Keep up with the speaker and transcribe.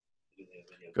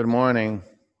Good morning.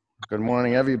 Good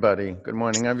morning, everybody. Good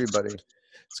morning, everybody.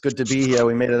 It's good to be here.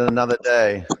 We made it another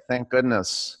day. Thank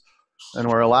goodness. And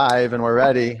we're alive and we're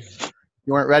ready. If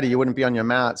you weren't ready, you wouldn't be on your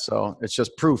mat. So it's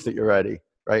just proof that you're ready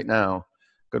right now.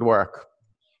 Good work.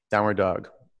 Downward dog.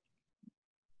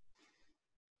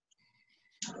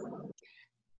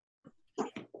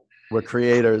 We're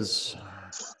creators.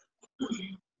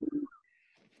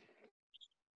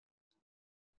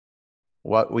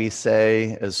 What we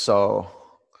say is so.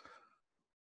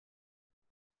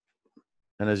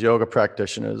 And as yoga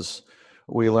practitioners,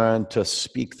 we learn to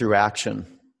speak through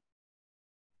action.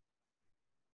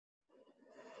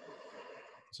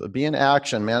 So be in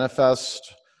action,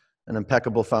 manifest an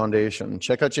impeccable foundation.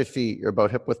 Check out your feet. You're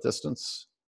about hip width distance.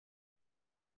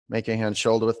 Make your hands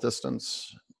shoulder width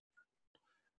distance.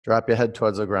 Drop your head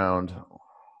towards the ground.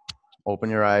 Open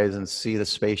your eyes and see the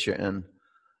space you're in.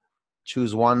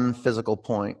 Choose one physical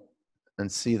point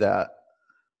and see that.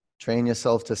 Train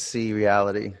yourself to see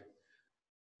reality.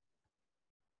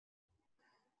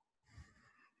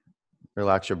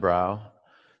 Relax your brow.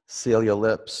 Seal your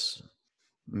lips.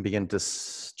 And begin to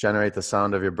generate the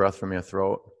sound of your breath from your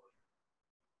throat.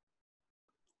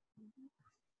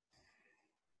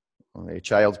 Okay,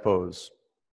 child's pose.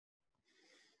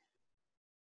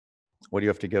 What do you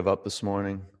have to give up this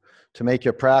morning to make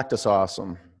your practice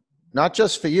awesome? Not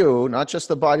just for you, not just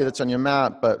the body that's on your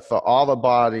mat, but for all the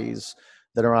bodies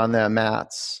that are on their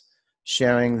mats,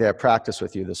 sharing their practice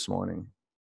with you this morning.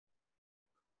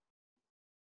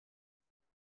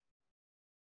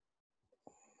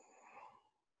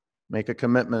 Make a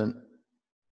commitment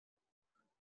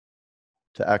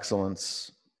to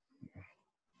excellence.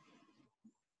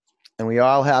 And we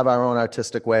all have our own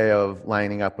artistic way of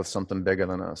lining up with something bigger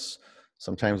than us.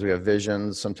 Sometimes we have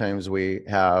visions. Sometimes we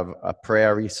have a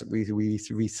prayer we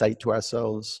recite to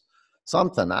ourselves.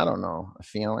 Something, I don't know, a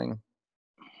feeling.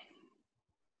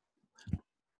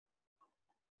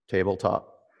 Tabletop.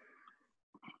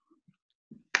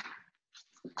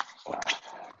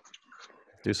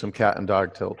 Do some cat and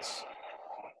dog tilts.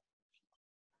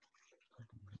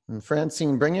 And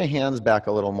Francine, bring your hands back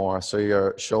a little more so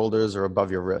your shoulders are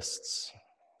above your wrists.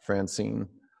 Francine.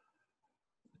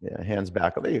 Yeah, hands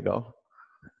back. Oh, there you go.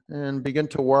 And begin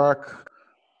to work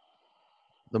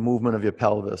the movement of your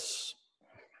pelvis.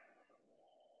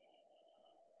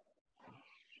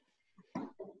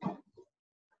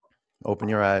 Open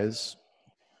your eyes.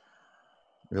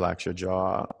 Relax your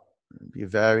jaw. Be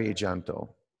very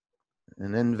gentle.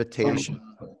 An invitation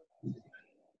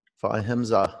for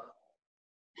ahimsa.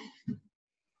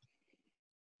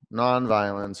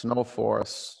 Non-violence, no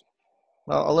force.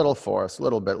 Well, a little force, a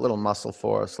little bit, little muscle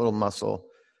force, little muscle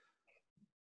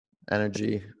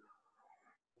energy.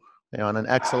 And on an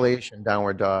exhalation,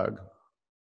 downward dog.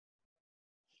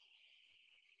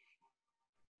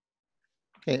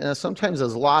 Okay, and sometimes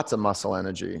there's lots of muscle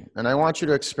energy, and I want you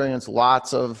to experience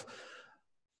lots of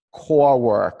core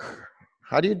work.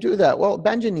 How do you do that? Well,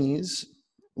 bend your knees,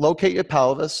 locate your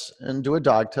pelvis, and do a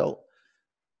dog tilt.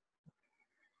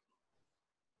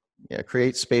 Yeah,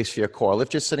 create space for your core.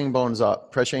 Lift your sitting bones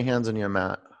up. Press your hands on your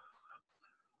mat.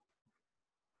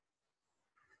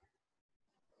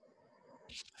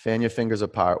 Fan your fingers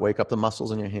apart. Wake up the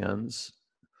muscles in your hands.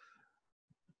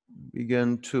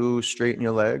 Begin to straighten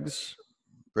your legs.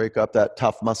 Break up that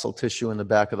tough muscle tissue in the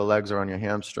back of the legs or on your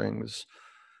hamstrings.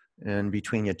 And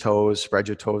between your toes, spread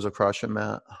your toes across your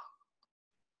mat.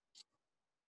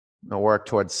 Now work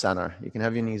towards center. You can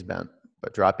have your knees bent,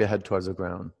 but drop your head towards the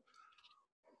ground.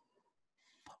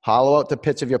 Hollow out the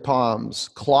pits of your palms.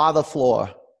 Claw the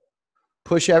floor.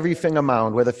 Push every finger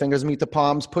mound. Where the fingers meet the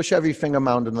palms, push every finger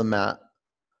mound into the mat.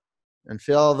 And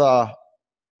feel the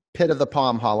pit of the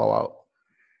palm hollow out.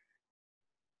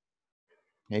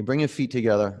 Okay, bring your feet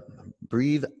together.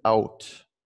 Breathe out.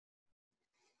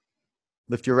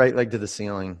 Lift your right leg to the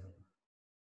ceiling.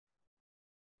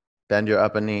 Bend your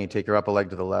upper knee. Take your upper leg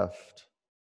to the left.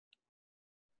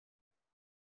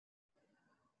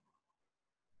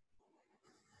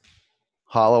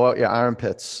 Hollow out your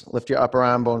armpits. Lift your upper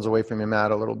arm bones away from your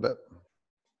mat a little bit.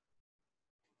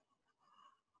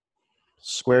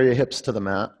 Square your hips to the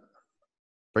mat.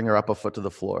 Bring your upper foot to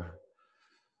the floor.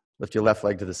 Lift your left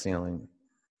leg to the ceiling.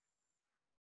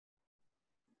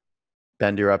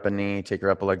 Bend your upper knee. Take your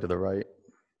upper leg to the right.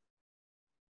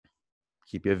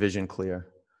 Keep your vision clear.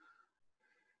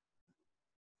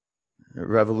 It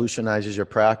revolutionizes your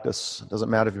practice. It doesn't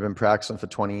matter if you've been practicing for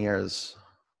 20 years.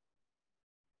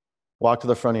 Walk to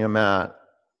the front of your mat.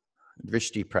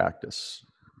 Drishti practice.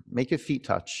 Make your feet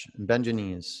touch and bend your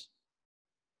knees.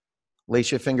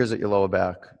 Lace your fingers at your lower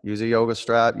back. Use a yoga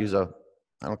strap. Use a,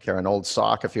 I don't care, an old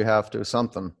sock if you have to,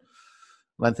 something.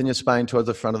 Lengthen your spine towards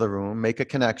the front of the room. Make a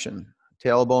connection.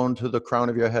 Tailbone to the crown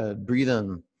of your head. Breathe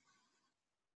in.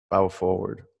 Bow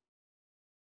forward.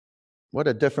 What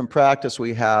a different practice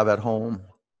we have at home.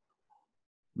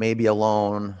 Maybe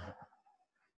alone.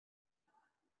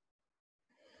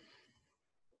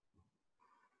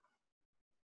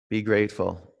 Be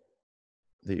grateful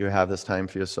that you have this time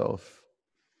for yourself,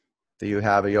 that you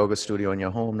have a yoga studio in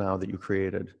your home now that you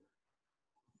created.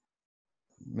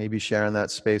 Maybe sharing that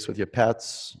space with your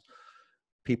pets,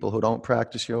 people who don't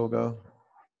practice yoga.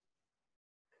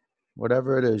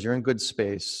 Whatever it is, you're in good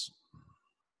space.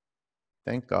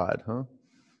 Thank God, huh?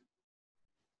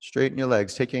 Straighten your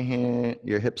legs. Take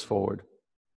your hips forward.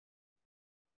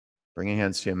 Bring your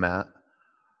hands to your mat.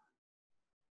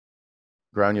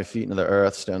 Ground your feet into the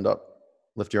earth. Stand up.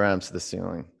 Lift your arms to the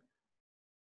ceiling.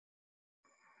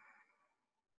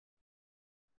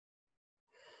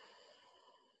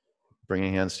 Bring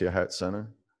your hands to your heart center.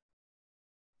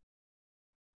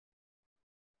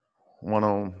 One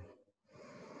Om.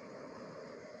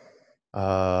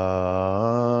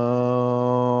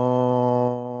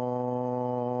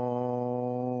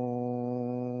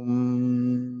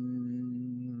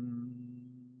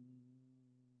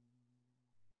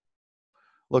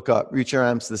 Look up, reach your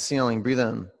arms to the ceiling, breathe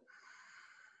in.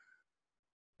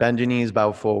 Bend your knees,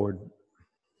 bow forward.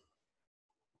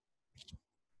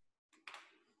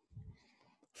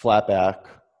 Flat back,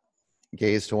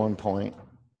 gaze to one point.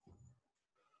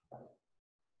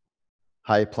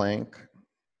 High plank,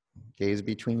 gaze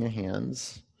between your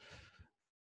hands.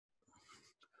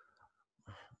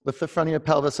 Lift the front of your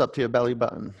pelvis up to your belly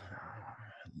button.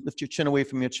 Lift your chin away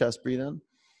from your chest, breathe in.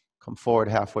 Come forward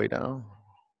halfway down.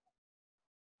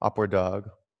 Upward dog.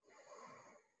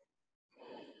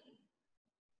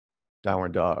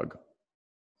 Downward dog.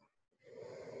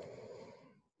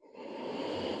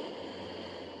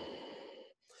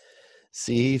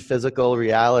 See physical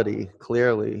reality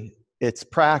clearly. It's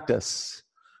practice.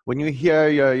 When you hear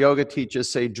your yoga teachers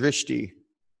say drishti,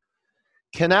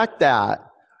 connect that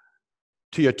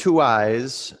to your two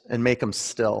eyes and make them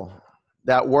still.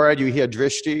 That word you hear,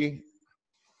 drishti,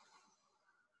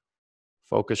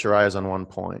 focus your eyes on one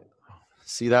point.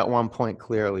 See that one point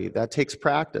clearly. That takes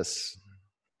practice.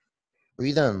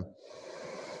 Breathe in.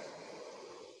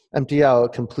 Empty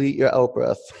out. Complete your out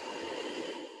breath.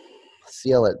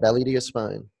 Seal it. Belly to your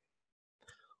spine.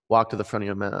 Walk to the front of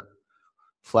your mat.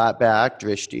 Flat back,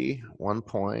 drishti, one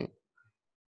point.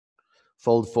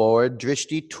 Fold forward,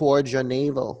 drishti towards your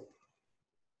navel.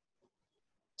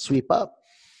 Sweep up.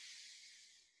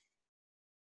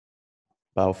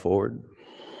 Bow forward.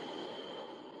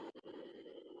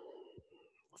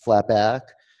 Flat back.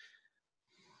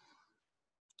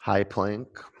 High plank.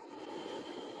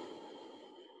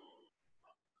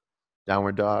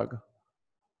 Downward dog.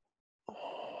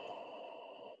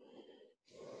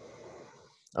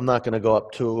 I'm not going to go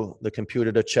up to the computer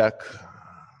to check.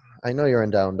 I know you're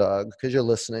in down dog because you're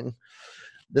listening.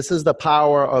 This is the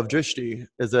power of drishti,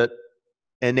 is it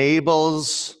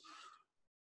enables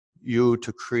you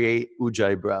to create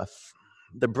ujjayi breath.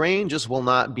 The brain just will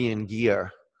not be in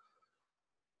gear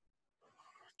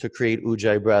to create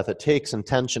ujjayi breath. It takes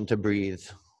intention to breathe.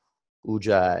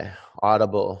 Ujjayi,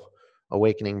 audible,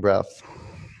 awakening breath.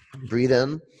 Breathe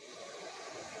in.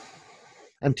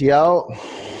 Empty out.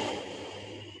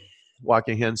 Walk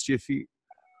your hands to your feet.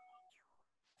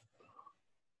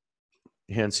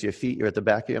 Your hands to your feet. You're at the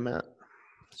back of your mat.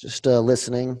 Just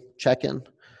listening, check-in.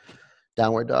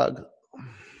 Downward dog.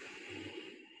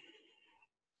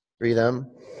 Breathe in.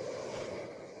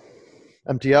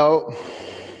 Empty out.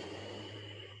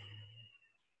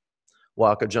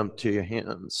 Walk or jump to your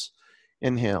hands.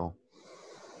 Inhale.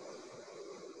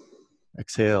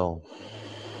 Exhale.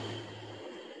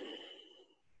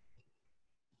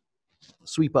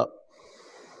 Sweep up.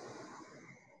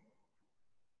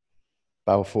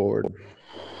 Bow forward.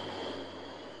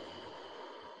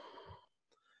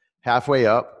 Halfway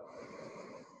up.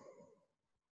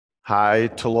 High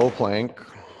to low plank.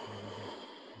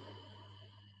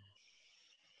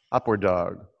 Upward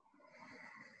dog.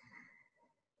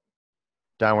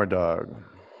 Downward dog.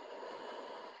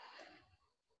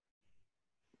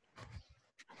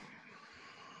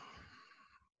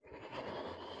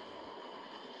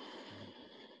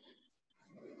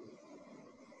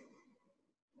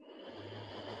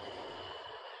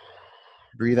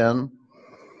 Breathe in.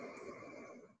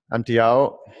 Empty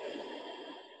out.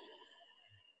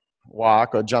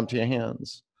 Walk or jump to your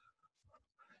hands.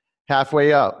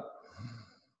 Halfway up.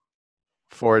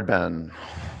 Forward bend.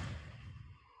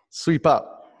 Sweep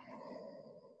up.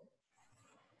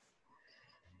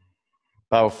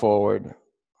 Bow forward.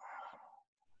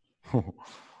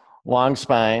 Long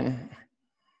spine.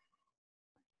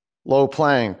 Low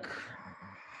plank.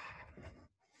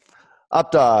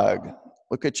 Up dog.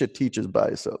 Look at your teacher's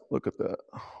bicep. Look at that.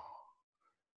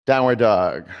 Downward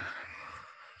dog.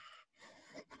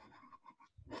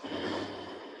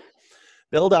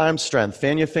 Build arm strength.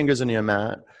 Fan your fingers into your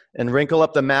mat and wrinkle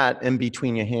up the mat in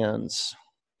between your hands.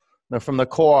 Now from the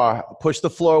core, push the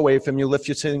floor away from you. Lift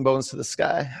your sitting bones to the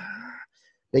sky.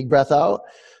 Big breath out.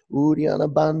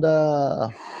 Uddiyana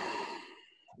Bandha.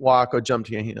 Walk or jump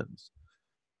to your hands.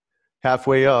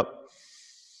 Halfway up.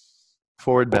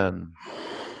 Forward bend.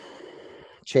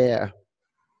 Chair.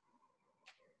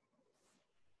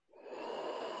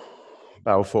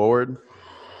 Bow forward.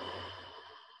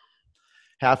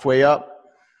 Halfway up.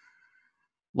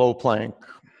 Low plank.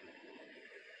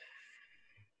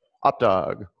 Up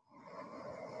dog.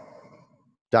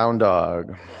 Down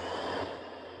dog.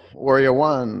 Warrior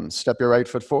one. Step your right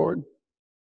foot forward.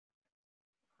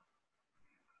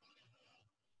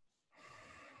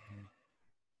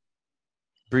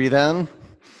 Breathe in.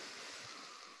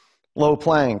 Low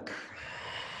plank.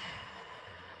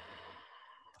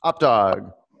 Up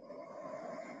dog.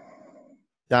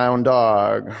 Down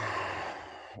dog.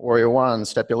 Warrior one.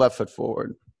 Step your left foot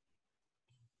forward.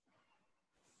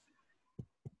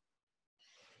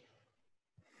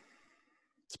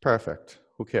 It's perfect.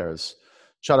 Who cares?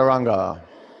 Chaturanga.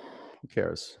 Who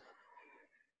cares?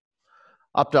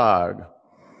 Up dog.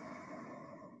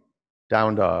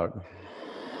 Down dog.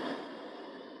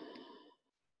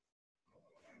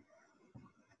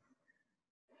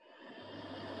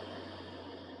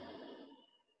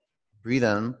 Breathe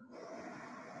in.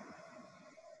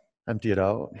 Empty it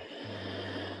out.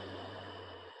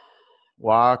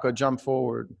 Walk or jump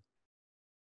forward.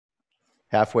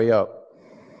 Halfway up.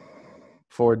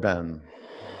 Forward bend.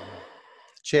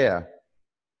 Chair.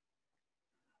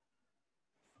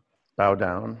 Bow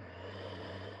down.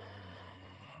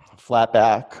 Flat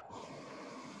back.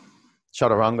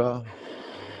 Chaturanga.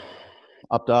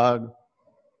 Up dog.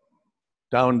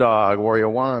 Down dog. Warrior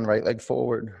one. Right leg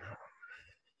forward.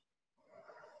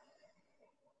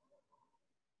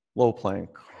 Low plank.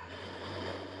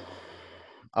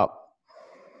 Up.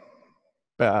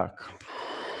 Back.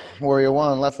 Warrior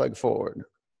one. Left leg forward.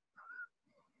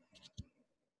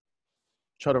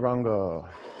 Chaturanga.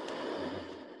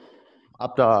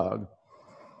 Up dog.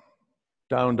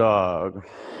 Down dog.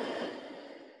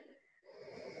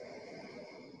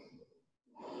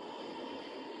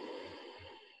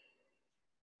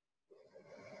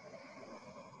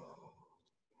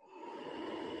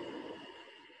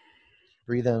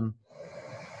 Breathe in.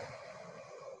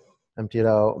 Empty it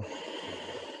out.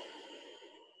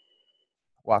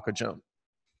 Walk or jump.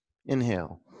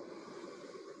 Inhale.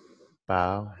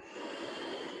 Bow.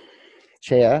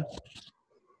 Chair.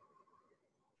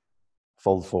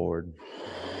 Fold forward.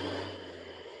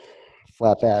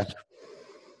 Flat back.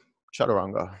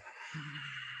 Chaturanga.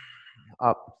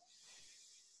 Up.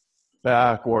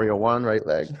 Back. Warrior one. Right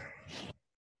leg.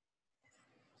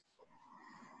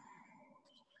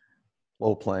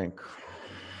 Low plank.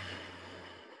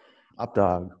 Up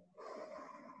dog.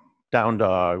 Down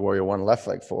dog. Warrior one. Left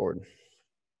leg forward.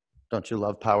 Don't you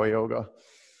love power yoga?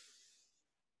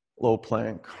 Low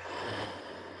plank.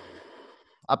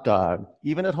 Up dog.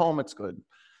 Even at home, it's good.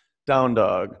 Down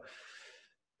dog.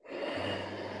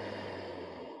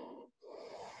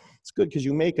 It's good because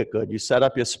you make it good. You set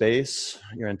up your space.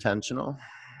 You're intentional.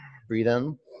 Breathe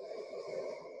in.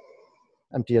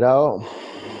 Empty it out.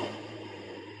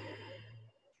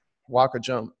 Walk or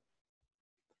jump.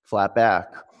 Flat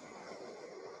back.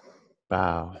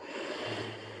 Bow.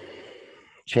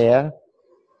 Chair.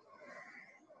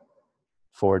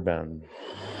 Forward bend.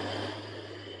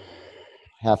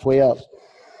 Halfway up.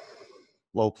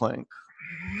 Low plank.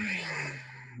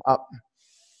 Up.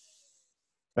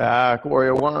 Back.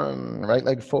 Warrior one. Right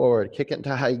leg forward. Kick it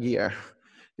into high gear.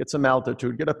 Get some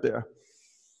altitude. Get up there.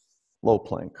 Low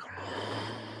plank.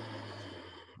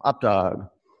 Up dog.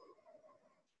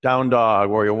 Down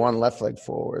dog. Warrior one. Left leg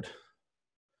forward.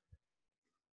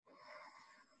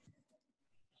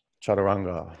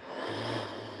 Chaturanga.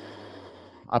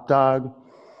 Up dog.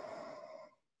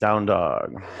 Down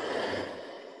dog.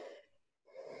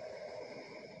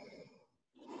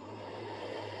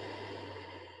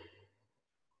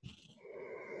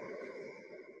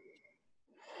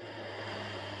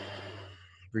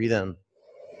 Breathe in.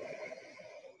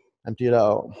 Empty it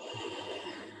out.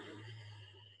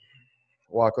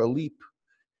 Walk or leap.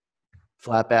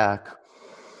 Flat back.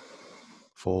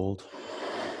 Fold.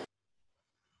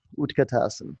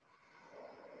 Utkatasana.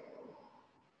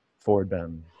 Forward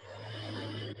bend.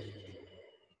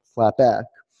 Flat back.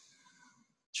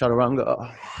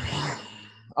 Chaturanga.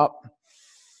 Up.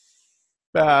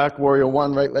 Back. Warrior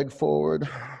one, right leg forward.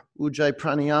 Ujjayi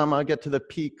Pranayama, get to the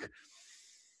peak.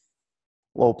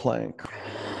 Low plank.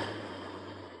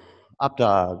 Up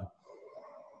dog.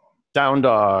 Down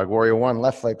dog. Warrior one,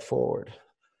 left leg forward.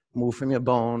 Move from your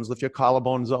bones. Lift your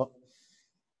collarbones up.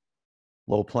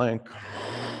 Low plank.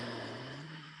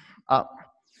 Up.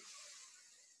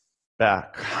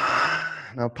 Back.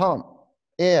 Now pump.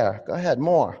 Air. Go ahead.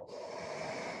 More.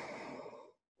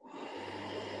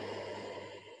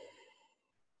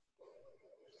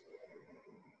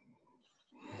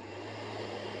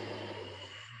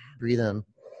 Breathe in.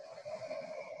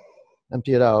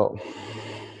 Empty it out.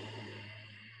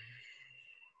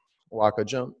 Walk or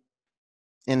jump.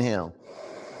 Inhale.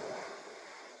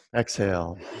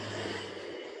 Exhale.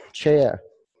 Chair.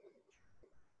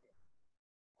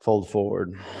 Fold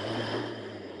forward.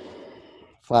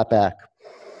 Flat back.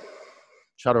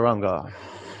 Chaturanga.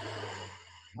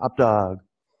 Up dog.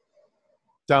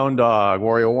 Down dog.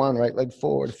 Warrior one, right leg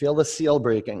forward. Feel the seal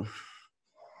breaking.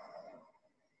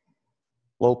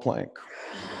 Low plank.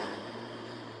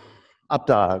 Up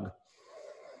dog.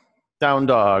 Down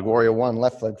dog. Warrior one,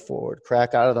 left leg forward.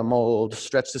 Crack out of the mold.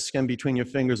 Stretch the skin between your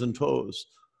fingers and toes.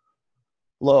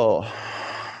 Low.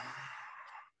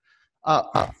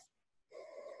 Up.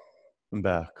 And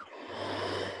back.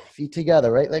 Feet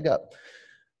together, right leg up.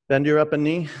 Bend your upper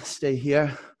knee. Stay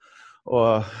here.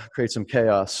 Or create some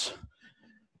chaos.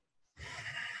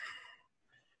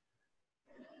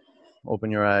 Open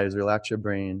your eyes. Relax your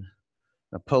brain.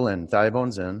 Now pull in. Thigh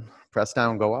bones in. Press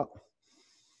down. Go up.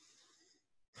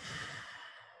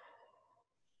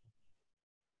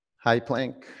 High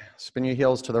plank. Spin your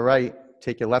heels to the right.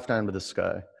 Take your left arm to the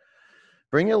sky.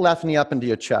 Bring your left knee up into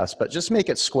your chest, but just make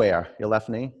it square, your left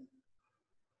knee.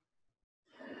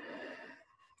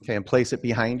 Okay, and place it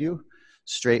behind you.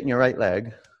 Straighten your right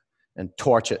leg and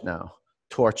torch it now.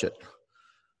 Torch it.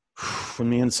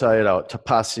 From the inside out.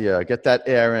 Tapasya. Get that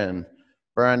air in.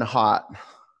 Burn hot.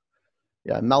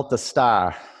 Yeah, melt the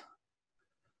star.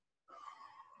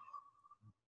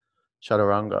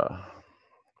 Chaturanga.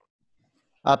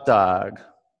 Up dog.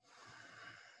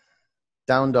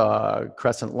 Down dog.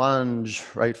 Crescent lunge.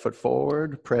 Right foot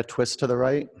forward. Prayer twist to the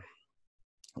right.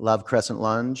 Love crescent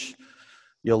lunge.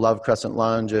 You'll love crescent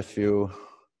lunge if you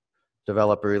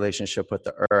develop a relationship with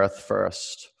the earth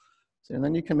first. And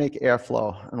then you can make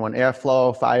airflow. And when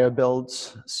airflow, fire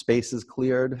builds, space is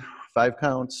cleared, 5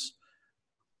 counts.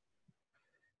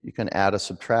 You can add or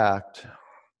subtract.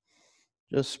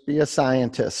 Just be a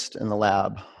scientist in the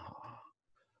lab,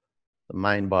 the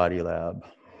mind-body lab.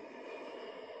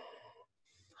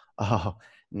 Oh,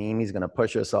 Nimi's gonna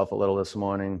push herself a little this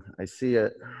morning. I see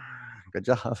it. Good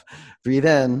job. Breathe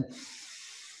in.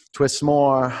 Twist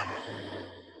more.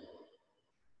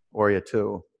 Warrior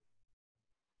two.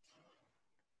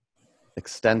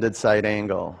 Extended side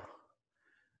angle.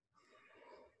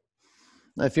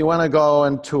 If you want to go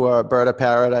into a bird of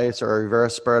paradise or a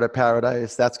reverse bird of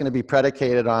paradise, that's going to be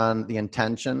predicated on the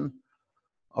intention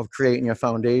of creating your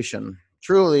foundation.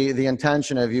 Truly, the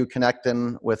intention of you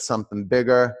connecting with something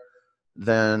bigger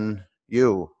than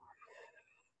you.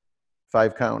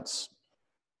 5 counts.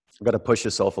 You've got to push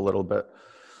yourself a little bit.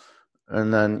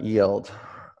 And then yield.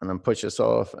 And then push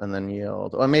yourself and then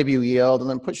yield. Or maybe you yield and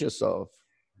then push yourself.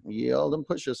 Yield and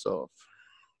push yourself.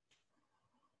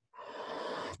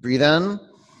 Breathe in.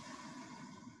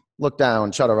 Look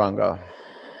down, chaturanga.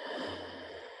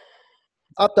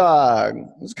 Up dog.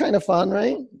 It's kind of fun,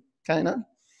 right? Kind of.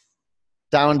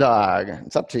 Down dog.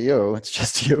 It's up to you. It's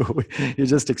just you. You're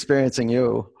just experiencing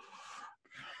you.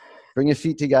 Bring your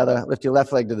feet together. Lift your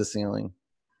left leg to the ceiling.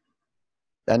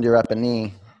 Bend your upper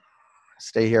knee.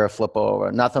 Stay here or flip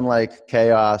over. Nothing like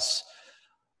chaos.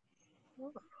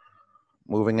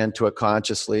 Moving into it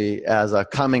consciously as a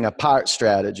coming apart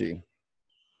strategy.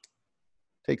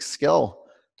 Takes skill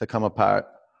to come apart.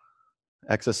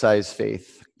 Exercise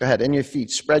faith. Go ahead, in your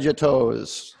feet, spread your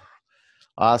toes.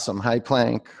 Awesome, high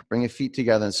plank. Bring your feet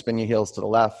together and spin your heels to the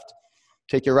left.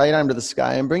 Take your right arm to the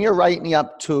sky and bring your right knee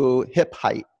up to hip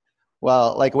height.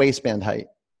 Well, like waistband height.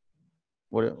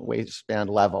 Waistband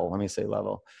level, let me say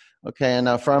level. Okay, and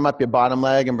now firm up your bottom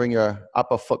leg and bring your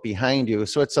upper foot behind you.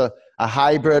 So it's a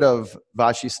hybrid of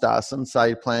Vashisthasana,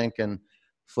 side plank, and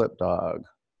flip dog.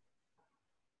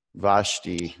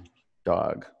 Vashti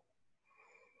dog.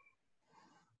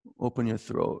 Open your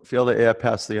throat. Feel the air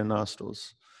pass through your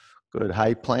nostrils. Good.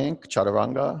 High plank,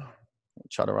 chaturanga.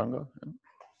 Chaturanga.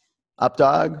 Up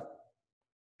dog.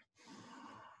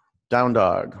 Down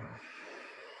dog.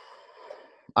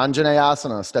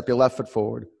 Anjaneyasana. Step your left foot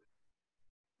forward.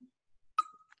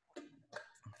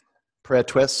 Prayer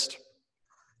twist.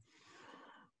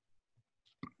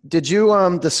 Did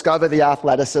you discover the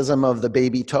athleticism of the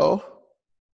baby toe?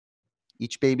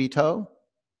 Each baby toe?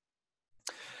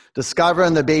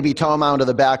 Discovering the baby toe mound of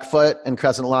the back foot and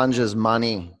crescent lunge is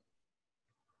money.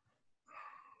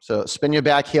 So spin your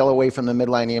back heel away from the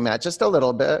midline of your mat just a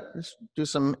little bit. Just do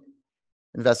some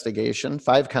investigation.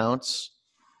 5 counts.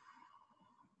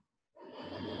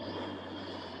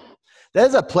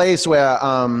 There's a place where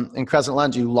in crescent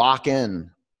lunge you lock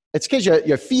in. It's because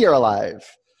your feet are alive.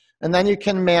 And then you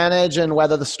can manage and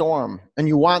weather the storm. And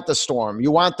you want the storm.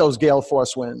 You want those gale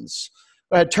force winds.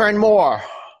 Go ahead, turn more.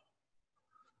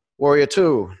 Warrior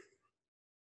 2.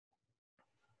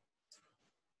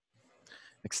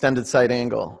 Extended side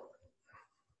angle.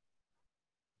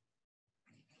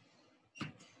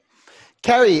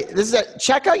 Kerry,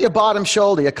 check out your bottom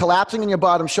shoulder. You're collapsing in your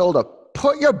bottom shoulder.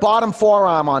 Put your bottom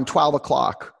forearm on 12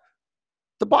 o'clock.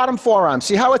 The bottom forearm.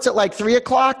 See how it's at like 3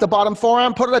 o'clock? The bottom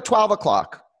forearm, put it at 12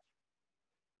 o'clock.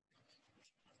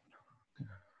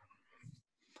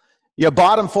 Your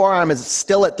bottom forearm is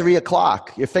still at 3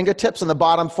 o'clock. Your fingertips and the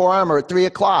bottom forearm are at 3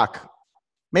 o'clock.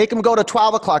 Make them go to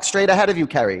 12 o'clock, straight ahead of you,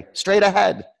 Kerry. Straight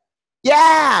ahead.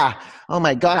 Yeah! Oh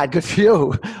my God, good for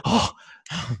you. Oh,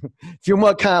 a few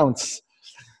more counts.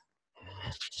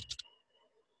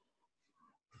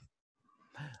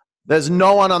 There's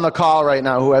no one on the call right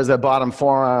now who has their bottom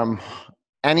forearm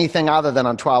anything other than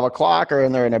on 12 o'clock or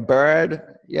they're in a bird.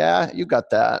 Yeah, you got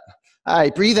that. All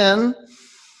right, breathe in.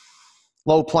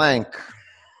 Low plank.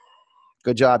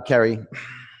 Good job, Kerry.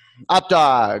 Up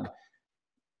dog.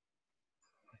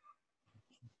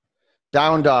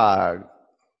 Down dog.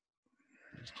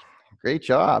 Great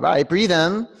job. All right, breathe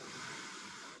in.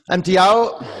 Empty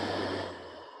out.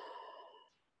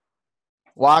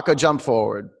 Walk or jump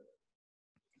forward.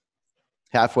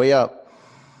 Halfway up.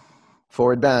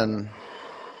 Forward bend.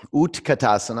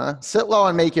 Utkatasana. Sit low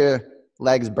and make your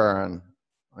legs burn.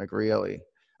 Like really.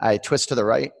 All right, twist to the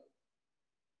right.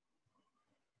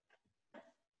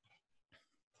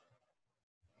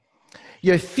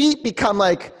 Your feet become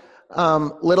like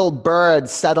little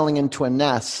birds settling into a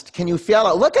nest. Can you feel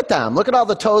it? Look at them. Look at all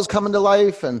the toes coming to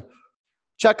life and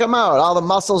check them out. All the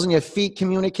muscles in your feet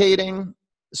communicating.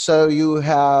 So you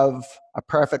have a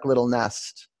perfect little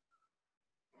nest.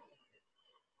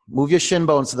 Move your shin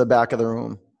bones to the back of the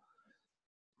room.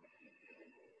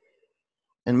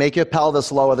 And make your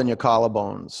pelvis lower than your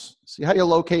collarbones. See how you're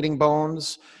locating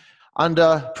bones?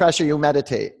 Under pressure, you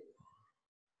meditate.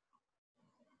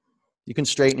 You can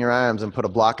straighten your arms and put a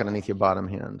block underneath your bottom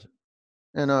hand.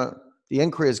 And the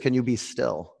inquiry is, can you be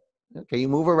still? Okay, you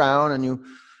move around and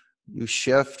you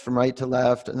shift from right to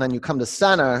left, and then you come to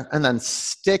center, and then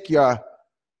stick your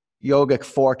yogic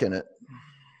fork in it.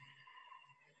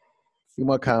 A few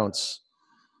more counts.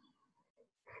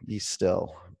 Be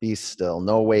still. Be still.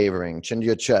 No wavering. Chin to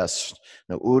your chest.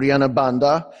 No Uddiyana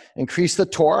Bandha. Increase the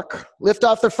torque. Lift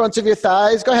off the fronts of your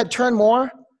thighs. Go ahead, turn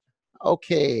more.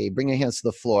 Okay, bring your hands to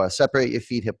the floor. Separate your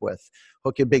feet hip width.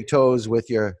 Hook your big toes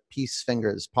with your peace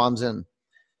fingers. Palms in.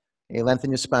 Okay, lengthen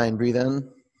your spine. Breathe in.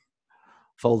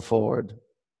 Fold forward.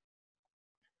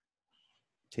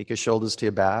 Take your shoulders to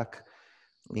your back.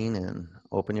 Lean in.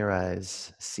 Open your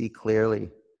eyes. See clearly.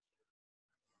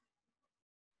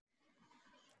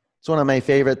 It's one of my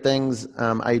favorite things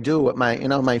I do with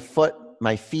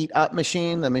my feet up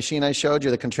machine, the machine I showed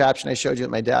you, the contraption I showed you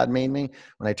that my dad made me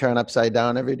when I turn upside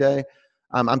down every day.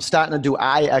 I'm starting to do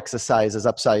eye exercises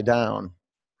upside down.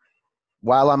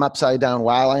 While I'm upside down,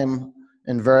 while I'm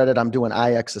inverted, I'm doing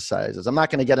eye exercises. I'm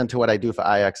not going to get into what I do for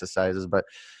eye exercises, but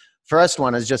first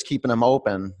one is just keeping them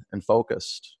open and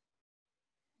focused.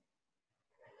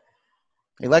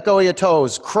 You let go of your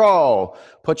toes. Crow.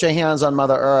 Put your hands on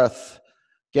Mother Earth.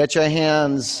 Get your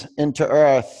hands into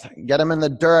earth. Get them in the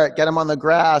dirt. Get them on the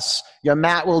grass. Your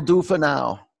mat will do for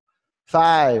now.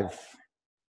 5,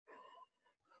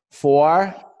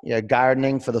 4. You're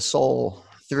gardening for the soul.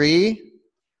 3,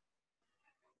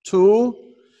 2.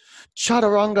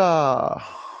 Chaturanga.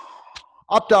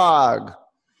 Up dog.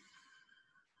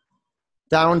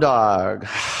 Down dog.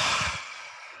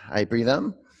 I breathe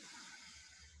in.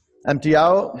 Empty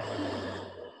out.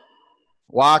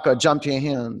 Walk or jump to your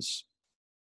hands.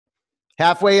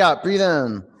 Halfway up, breathe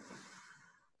in.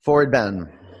 Forward bend.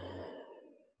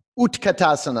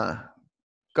 Utkatasana.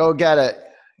 Go get it.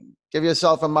 Give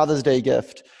yourself a Mother's Day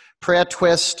gift. Prayer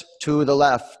twist to the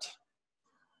left.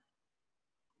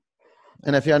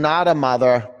 And if you're not a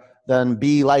mother, then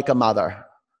be like a mother.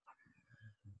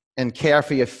 And care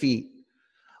for your feet.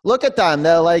 Look at them.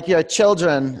 They're like your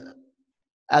children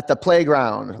at the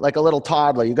playground, like a little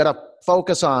toddler. You got to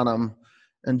focus on them.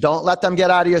 And don't let them get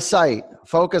out of your sight.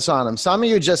 Focus on them. Some of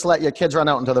you just let your kids run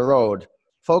out into the road.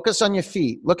 Focus on your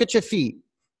feet. Look at your feet.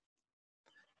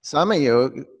 Some of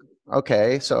you,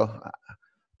 okay, so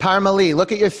Parmalee,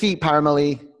 look at your feet,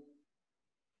 Parmalee.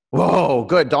 Whoa,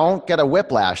 good. Don't get a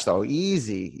whiplash, though.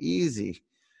 Easy, easy.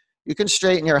 You can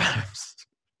straighten your arms.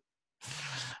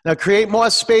 Now create more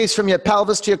space from your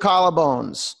pelvis to your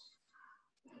collarbones.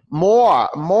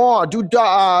 More. Do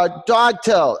dog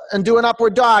tilt and do an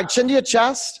upward dog. Chin to your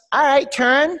chest. All right,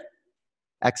 turn.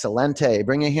 Excelente.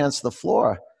 Bring your hands to the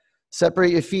floor.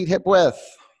 Separate your feet hip width.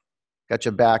 Got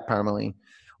your back, Parmalee.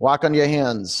 Walk on your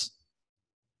hands.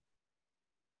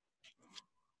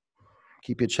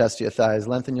 Keep your chest to your thighs.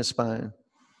 Lengthen your spine.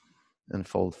 And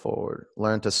fold forward.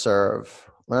 Learn to serve.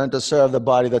 Learn to serve the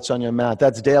body that's on your mat.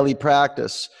 That's daily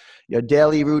practice. Your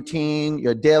daily routine,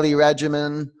 your daily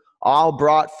regimen, all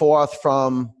brought forth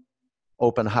from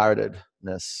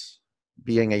open-heartedness,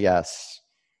 being a yes.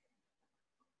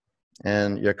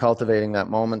 And you're cultivating that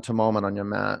moment to moment on your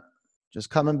mat. Just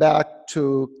coming back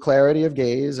to clarity of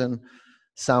gaze and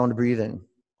sound breathing.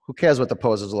 Who cares what the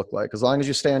poses look like? As long as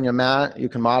you stay on your mat, you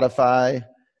can modify,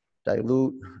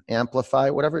 dilute, amplify,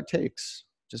 whatever it takes.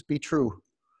 Just be true.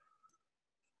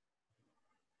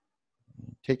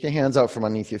 Take your hands out from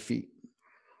underneath your feet.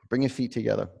 Bring your feet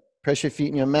together. Press your feet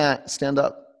in your mat. Stand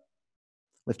up.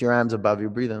 Lift your arms above you.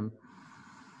 Breathe in.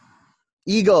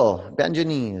 Eagle. Bend your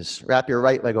knees. Wrap your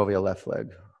right leg over your left leg.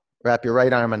 Wrap your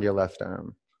right arm under your left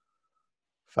arm.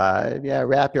 5. Yeah,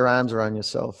 wrap your arms around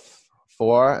yourself.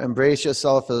 4. Embrace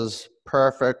yourself as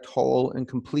perfect, whole, and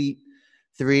complete.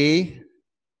 3.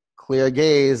 Clear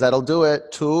gaze. That'll do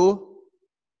it. 2.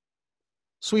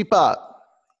 Sweep up.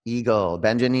 Eagle.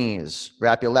 Bend your knees.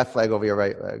 Wrap your left leg over your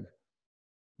right leg.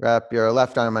 Wrap your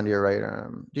left arm under your right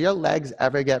arm. Do your legs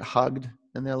ever get hugged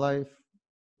in their life?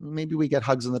 Maybe we get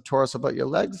hugs in the torso, but your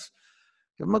legs,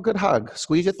 give them a good hug.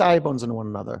 Squeeze your thigh bones into one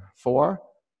another. 4,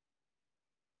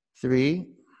 3,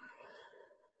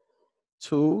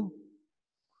 2,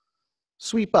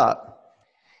 sweep up.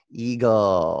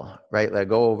 Eagle. Right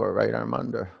leg over, right arm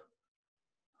under.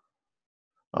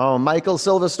 Oh, Michael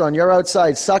Silverstone, you're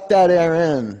outside. Suck that air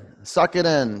in. Suck it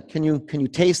in. Can you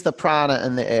taste the prana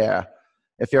in the air?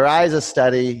 If your eyes are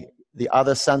steady, the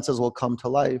other senses will come to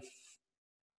life.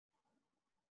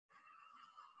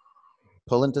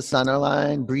 Pull into center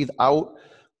line. Breathe out.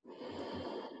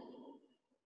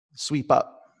 Sweep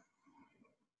up.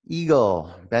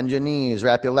 Eagle. Bend your knees.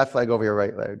 Wrap your left leg over your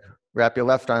right leg. Wrap your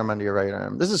left arm under your right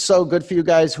arm. This is so good for you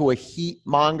guys who are heat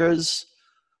mongers.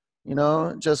 You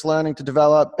know, just learning to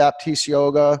develop Baptiste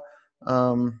yoga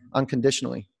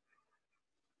unconditionally.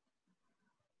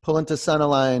 Pull into center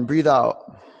line. Breathe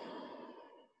out.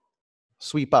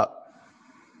 Sweep up.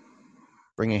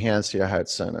 Bring your hands to your heart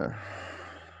center.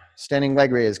 Standing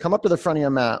leg raise. Come up to the front of your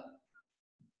mat.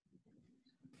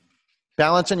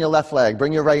 Balance on your left leg.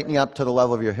 Bring your right knee up to the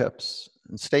level of your hips.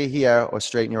 And stay here or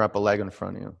straighten your upper leg in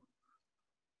front of you.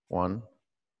 1,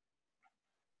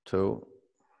 2,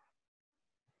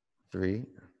 3,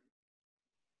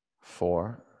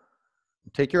 4.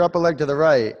 Take your upper leg to the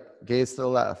right. Gaze to the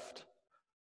left.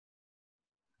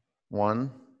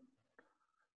 1,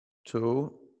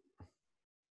 2,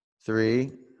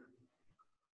 3,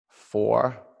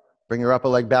 4. Bring your upper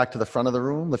leg back to the front of the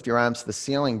room. Lift your arms to the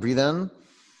ceiling. Breathe in.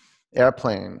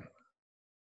 Airplane.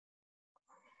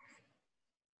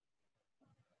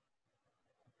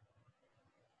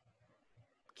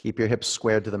 Keep your hips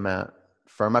squared to the mat.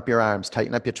 Firm up your arms.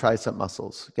 Tighten up your tricep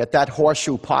muscles. Get that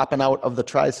horseshoe popping out of the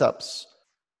triceps.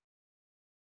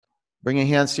 Bring your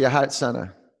hands to your heart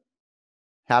center.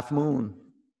 Half moon.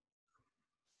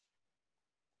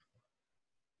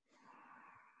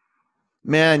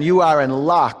 Man, you are in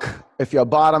luck if your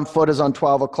bottom foot is on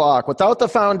 12 o'clock. Without the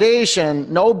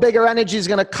foundation, no bigger energy is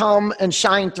going to come and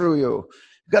shine through you.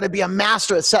 You've got to be a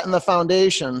master at setting the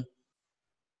foundation.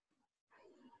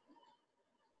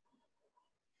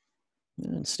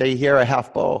 And stay here a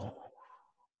half bow.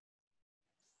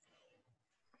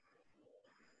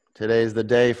 Today's the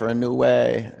day for a new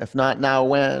way. If not now,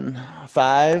 when?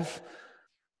 5,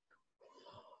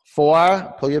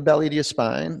 4, pull your belly to your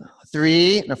spine.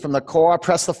 3, now from the core,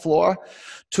 press the floor.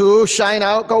 2, shine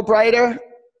out, go brighter.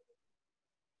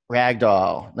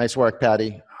 Ragdoll. Nice work,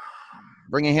 Patty.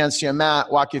 Bring your hands to your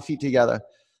mat, walk your feet together.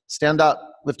 Stand up,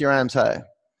 lift your arms high.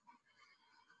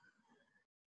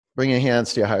 Bring your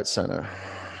hands to your heart center.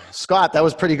 Scott, that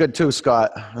was pretty good too,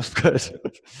 Scott. That was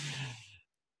good.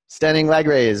 Standing leg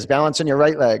raise. Balance on your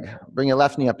right leg. Bring your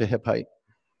left knee up to hip height.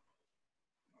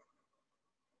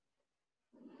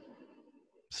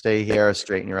 Stay here,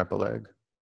 straighten your upper leg.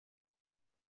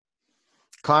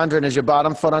 Condren, is your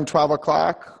bottom foot on 12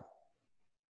 o'clock?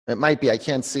 It might be, I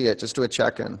can't see it. Just do a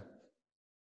check-in.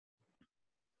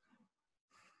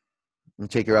 And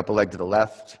take your upper leg to the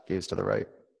left, gaze to the right.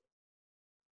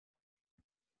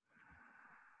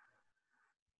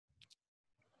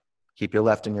 Keep your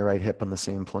left and your right hip on the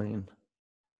same plane.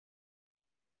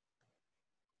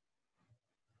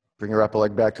 Bring your upper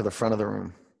leg back to the front of the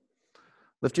room.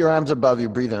 Lift your arms above you,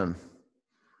 breathe in.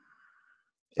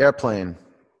 Airplane.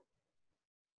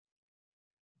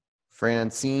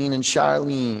 Francine and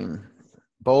Charlene,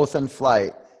 both in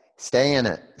flight. Stay in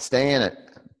it, stay in it.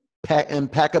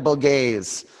 Impeccable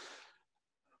gaze.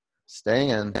 Stay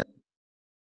in.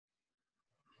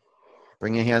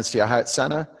 Bring your hands to your heart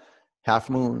center, half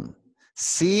moon.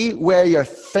 See where your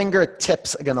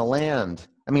fingertips are gonna land.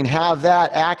 I mean, have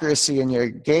that accuracy in your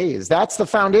gaze. That's the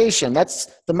foundation. That's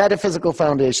the metaphysical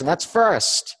foundation. That's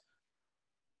first.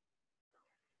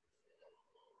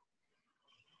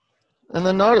 And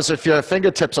then notice if your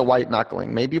fingertips are white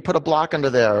knuckling, maybe you put a block under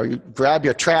there, or you grab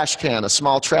your trash can, a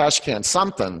small trash can,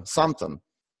 something.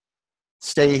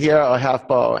 Stay here or half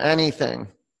bow, anything.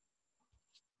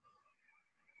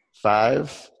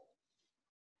 5.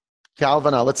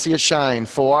 Calvin, let's see it shine.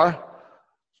 4.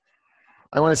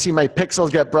 I want to see my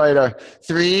pixels get brighter.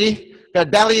 3.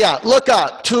 Got belly up, look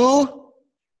up. 2.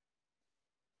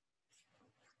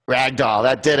 Ragdoll,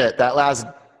 that did it. That last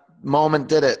moment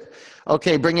did it.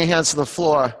 Okay, bring your hands to the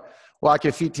floor. Walk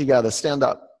your feet together. Stand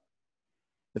up.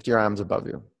 Lift your arms above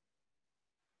you.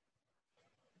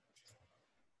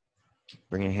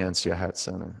 Bring your hands to your heart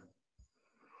center.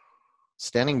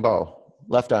 Standing bow.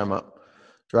 Left arm up.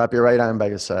 Drop your right arm by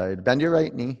your side. Bend your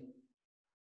right knee.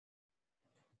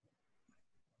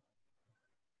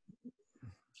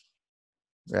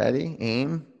 Ready?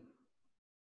 Aim.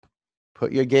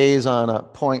 Put your gaze on a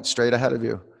point straight ahead of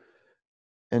you.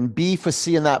 And B for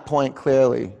seeing that point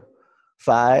clearly.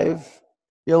 5.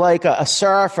 You're like a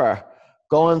surfer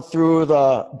going through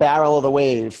the barrel of the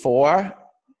wave. 4.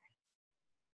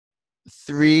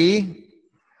 3.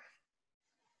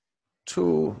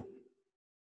 2.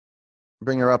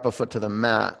 Bring your upper foot to the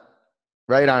mat.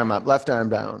 Right arm up, left arm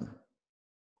down.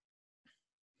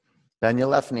 Bend your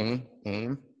left knee.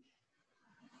 Aim.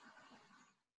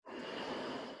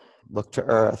 Look to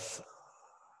earth.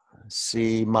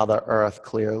 See Mother Earth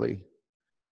clearly.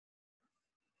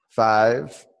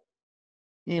 5.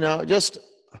 Just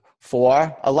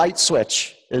 4. A light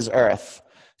switch is earth.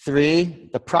 3.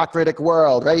 The Prakritic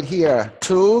world right here.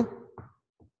 2.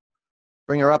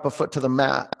 Bring your upper foot to the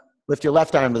mat. Lift your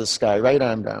left arm to the sky, right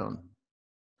arm down.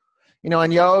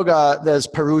 In yoga, there's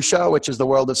Purusha, which is the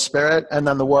world of spirit, and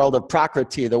then the world of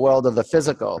Prakriti, the world of the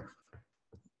physical.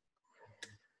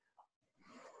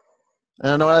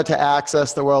 And in order to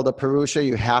access the world of Purusha,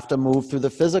 you have to move through the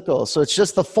physical. So it's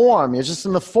just the form. You're just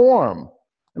in the form.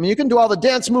 I mean, you can do all the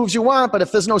dance moves you want, but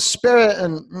if there's no spirit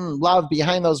and love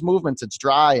behind those movements, it's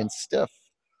dry and stiff.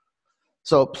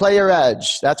 So play your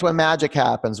edge. That's when magic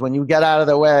happens. When you get out of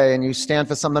the way and you stand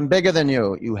for something bigger than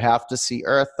you, you have to see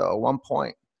earth, though. 1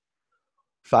 point.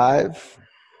 5.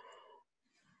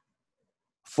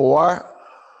 4.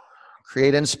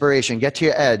 Create inspiration. Get to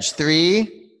your edge.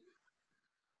 3.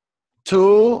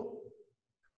 2,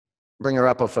 bring your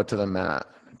upper foot to the mat.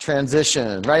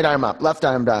 Transition, right arm up, left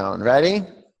arm down. Ready?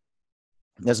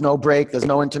 There's no break, there's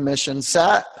no intermission.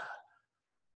 Set.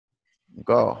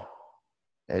 Go.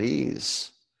 At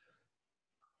ease.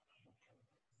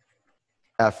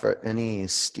 Effort and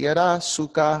ease. Sthira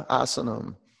Sukha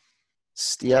Asanam.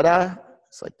 Sthira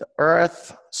is like the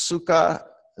earth. Sukha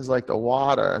is like the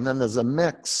water. And then there's a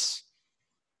mix.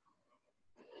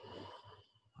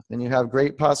 And you have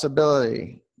great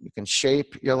possibility. You can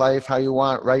shape your life how you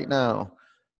want right now.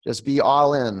 Just be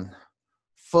all in,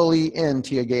 fully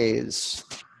into your gaze.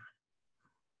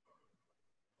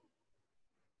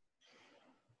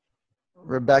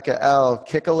 Rebecca L.,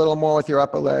 kick a little more with your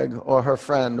upper leg, or her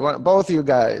friend. Both of you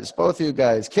guys,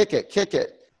 kick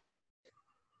it.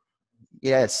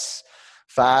 Yes.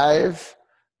 5,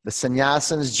 the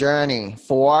sannyasin's journey.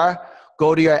 4,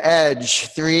 go to your edge.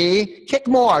 3, kick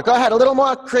more. Go ahead, a little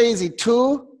more crazy.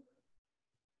 2.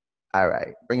 All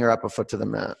right, bring your upper foot to the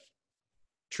mat.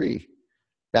 Tree.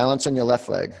 Balance on your left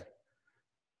leg.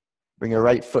 Bring your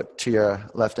right foot to your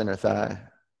left inner thigh.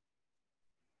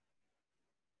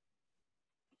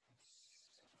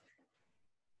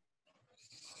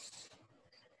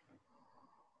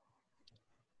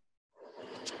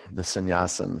 The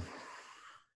sannyasin.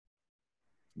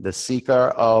 The seeker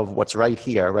of what's right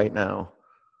here, right now.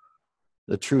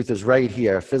 The truth is right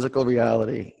here, physical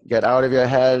reality. Get out of your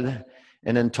head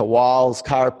and into walls,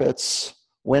 carpets,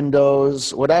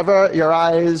 windows, whatever your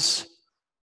eyes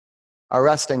are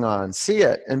resting on. See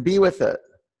it and be with it.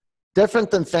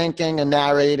 Different than thinking and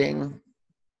narrating.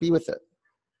 Be with it.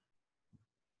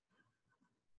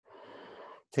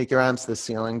 Take your arms to the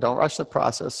ceiling. Don't rush the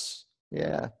process.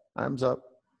 Yeah, arms up.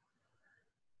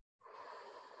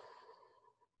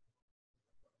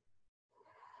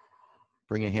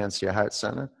 Bring your hands to your heart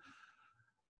center.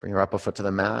 Bring your upper foot to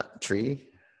the mat, tree.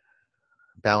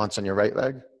 Balance on your right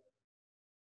leg.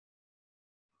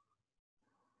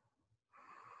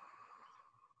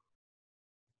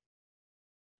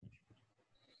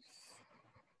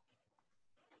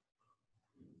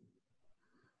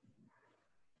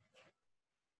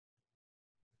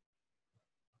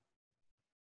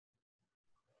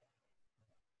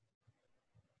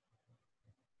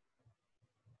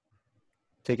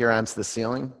 Take your arms to the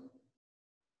ceiling.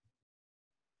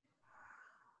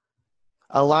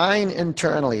 Align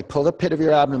internally. Pull the pit of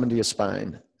your abdomen to your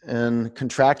spine and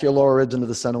contract your lower ribs into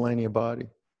the center line of your body.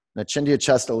 Now chin to your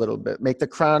chest a little bit. Make the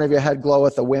crown of your head glow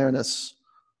with awareness.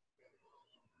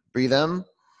 Breathe in.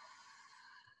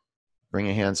 Bring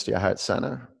your hands to your heart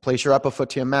center. Place your upper foot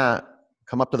to your mat.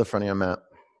 Come up to the front of your mat.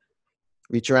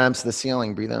 Reach your arms to the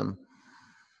ceiling. Breathe in.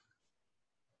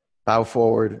 Bow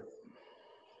forward.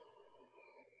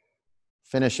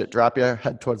 Finish it. Drop your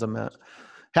head towards the mat.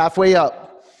 Halfway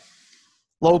up.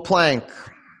 Low plank.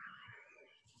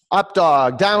 Up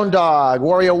dog. Down dog.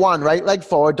 Warrior one. Right leg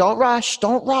forward. Don't rush.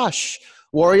 Don't rush.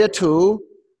 Warrior two.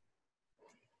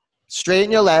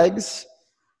 Straighten your legs.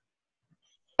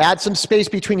 Add some space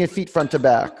between your feet front to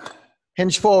back.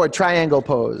 Hinge forward. Triangle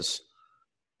pose.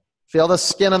 Feel the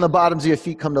skin on the bottoms of your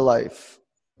feet come to life.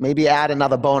 Maybe add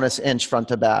another bonus inch front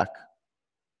to back.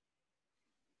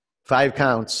 5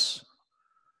 counts.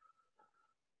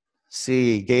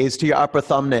 See, gaze to your upper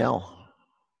thumbnail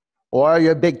or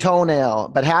your big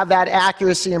toenail, but have that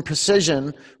accuracy and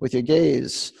precision with your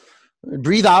gaze.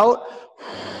 Breathe out.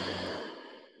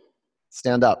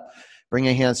 Stand up. Bring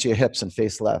your hands to your hips and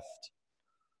face left.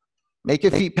 Make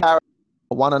your feet parallel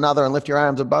to one another and lift your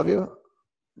arms above you.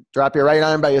 Drop your right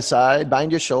arm by your side.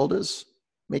 Bind your shoulders.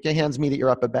 Make your hands meet at your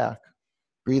upper back.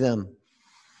 Breathe in.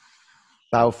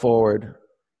 Bow forward.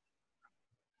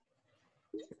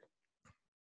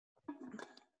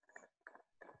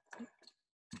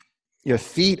 Your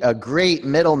feet are great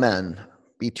middlemen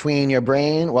between your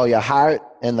brain, well, your heart,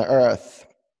 and the earth.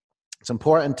 It's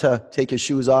important to take your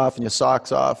shoes off and your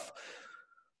socks off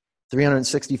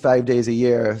 365 days a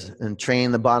year and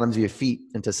train the bottoms of your feet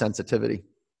into sensitivity.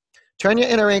 Turn your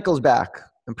inner ankles back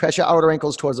and press your outer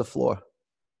ankles towards the floor.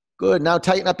 Good. Now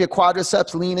tighten up your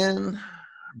quadriceps. Lean in.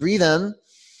 Breathe in.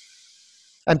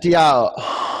 Empty out.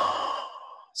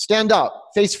 Stand up.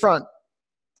 Face front.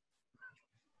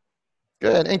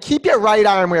 Good. And keep your right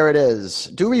arm where it is.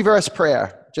 Do reverse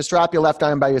prayer. Just drop your left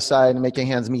arm by your side and make your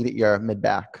hands meet at your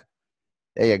mid-back.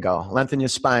 There you go. Lengthen your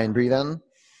spine. Breathe in.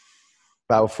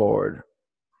 Bow forward.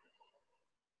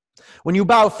 When you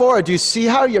bow forward, do you see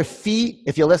how your feet,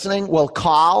 if you're listening, will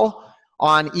call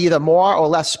on either more or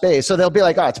less space? So they'll be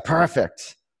like, oh, it's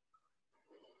perfect.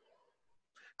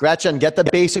 Gretchen, get the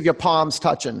base of your palms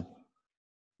touching.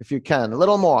 If you can. A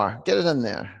little more. Get it in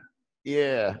there.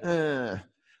 Yeah.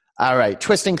 All right.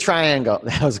 Twisting triangle.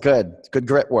 That was good. Good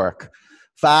grit work.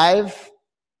 5,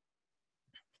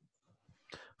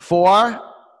 4,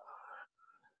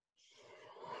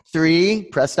 3.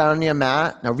 Press down on your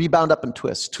mat. Now rebound up and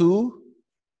twist. 2.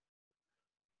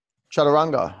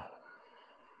 Chaturanga.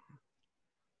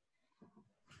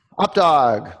 Up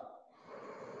dog.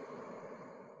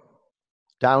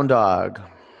 Down dog.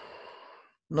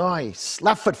 Nice.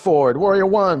 Left foot forward. Warrior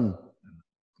 1.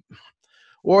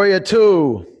 Warrior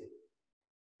 2.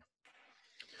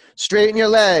 Straighten your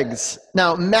legs.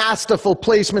 Now, masterful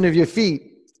placement of your feet.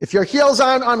 If your heels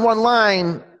aren't on one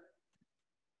line,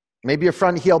 maybe your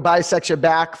front heel bisects your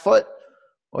back foot,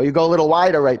 or you go a little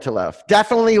wider right to left.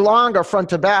 Definitely longer front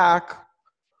to back.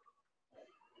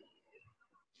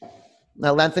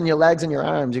 Now lengthen your legs and your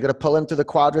arms. You're going to pull in through the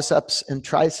quadriceps and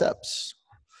triceps.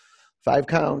 5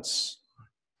 counts.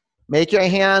 Make your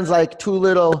hands like 2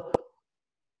 little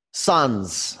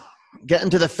suns. Get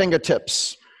into the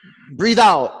fingertips. Breathe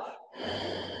out.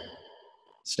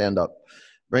 Stand up.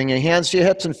 Bring your hands to your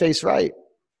hips and face right.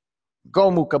 Go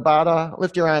Mukha Baddha.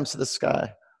 Lift your arms to the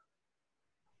sky.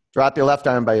 Drop your left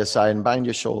arm by your side and bind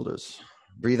your shoulders.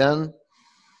 Breathe in.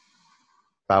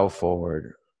 Bow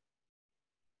forward.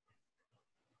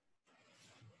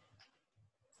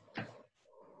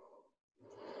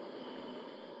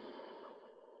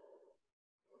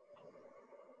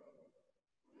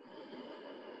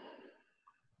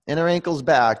 Inner ankles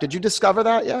back. Did you discover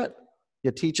that yet?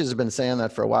 Your teachers have been saying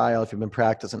that for a while if you've been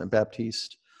practicing at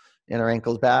Baptiste. Inner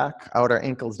ankles back, outer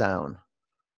ankles down.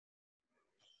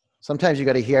 Sometimes you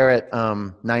got to hear it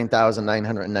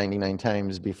 9,999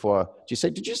 times before.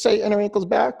 Did you say inner ankles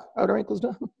back, outer ankles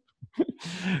down?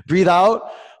 Breathe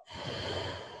out.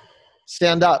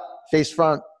 Stand up, face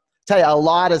front. Tell you, a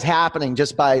lot is happening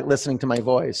just by listening to my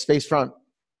voice. Face front.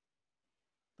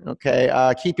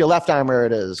 Okay, keep your left arm where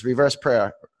it is. Reverse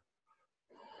prayer.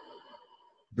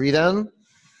 Breathe in.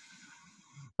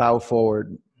 Bow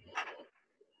forward.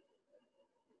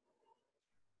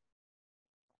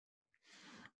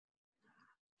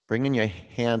 Bringing your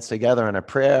hands together in a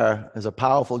prayer is a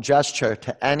powerful gesture.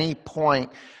 To any point,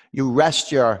 you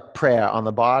rest your prayer on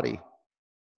the body.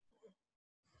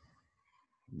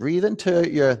 Breathe into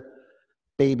your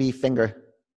baby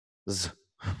fingers.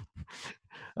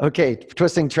 Okay,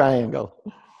 twisting triangle.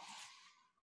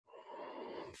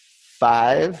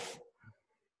 5,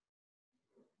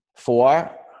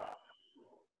 4,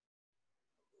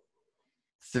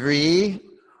 3,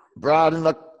 broaden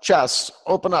the chest,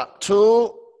 open up.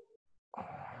 2,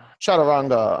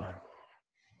 chaturanga.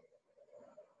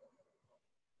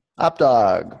 Up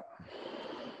dog.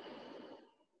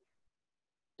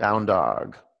 Down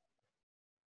dog.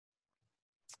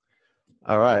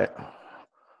 All right.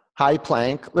 High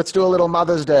plank. Let's do a little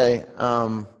Mother's Day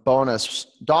bonus.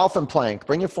 Dolphin plank.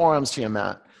 Bring your forearms to your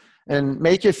mat and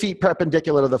make your feet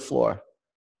perpendicular to the floor.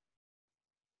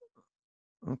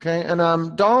 Okay, and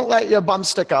don't let your bum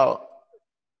stick out.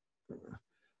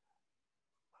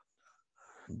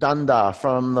 Danda,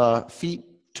 from the feet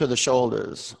to the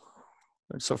shoulders.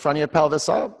 So front of your pelvis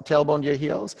up, tailbone to your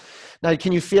heels. Now,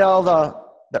 can you feel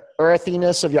the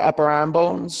earthiness of your upper arm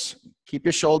bones? Keep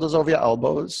your shoulders over your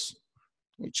elbows.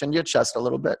 You chin your chest a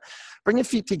little bit. Bring your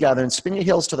feet together and spin your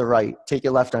heels to the right. Take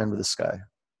your left arm to the sky.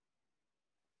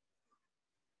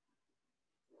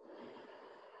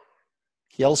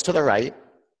 Heels to the right.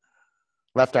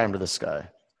 Left arm to the sky.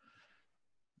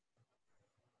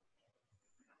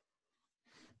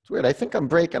 It's weird. I think I'm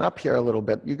breaking up here a little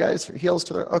bit. You guys, heels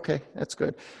to the, okay, that's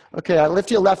good. Okay, I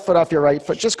lift your left foot off your right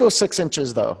foot. Just go 6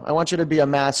 inches though. I want you to be a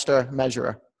master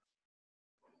measurer.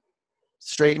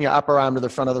 Straighten your upper arm to the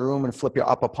front of the room and flip your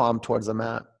upper palm towards the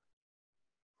mat.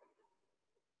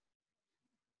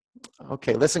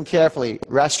 Okay, listen carefully.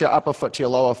 Rest your upper foot to your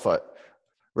lower foot.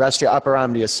 Rest your upper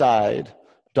arm to your side.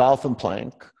 Dolphin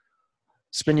plank.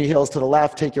 Spin your heels to the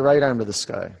left. Take your right arm to the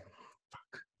sky.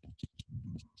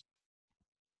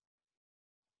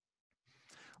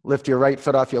 Lift your right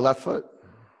foot off your left foot.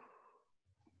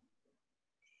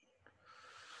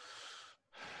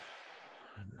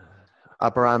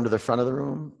 Upper arm to the front of the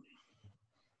room.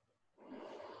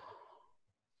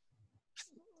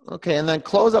 Okay, and then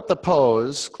close up the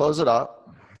pose. Close it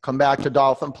up. Come back to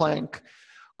dolphin plank.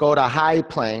 Go to high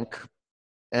plank,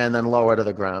 and then lower to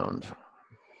the ground.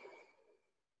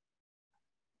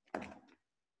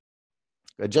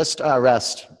 Good. Just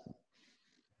rest.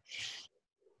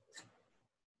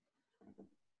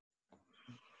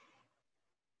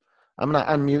 I'm going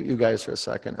to unmute you guys for a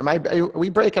second. Are we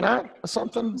breaking up or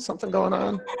something? Something going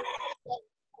on?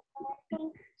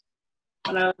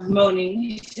 When I was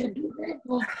moaning.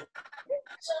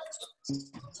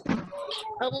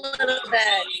 A little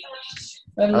bit.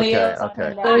 Okay,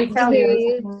 okay.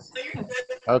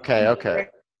 Okay, okay.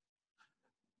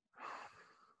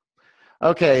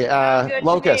 Okay,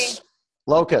 locust.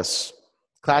 Locust.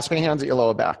 Clasping hands at your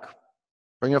lower back.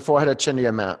 Bring your forehead or chin to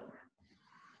your mat.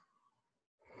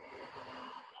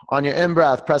 On your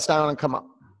in-breath, press down and come up.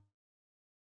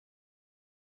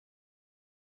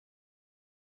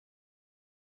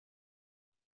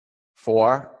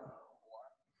 Four.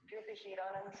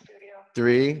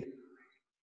 3,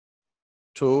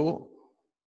 2,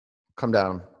 come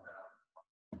down.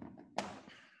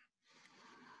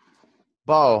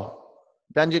 Bow,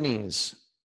 bend your knees.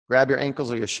 Grab your ankles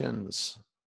or your shins.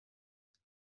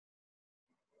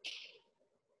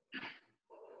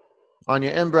 On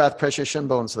your in-breath, press your shin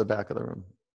bones to the back of the room.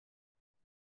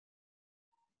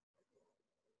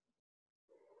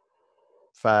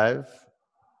 5,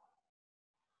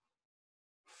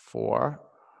 4,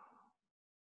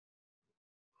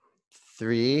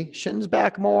 3, shins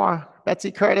back more.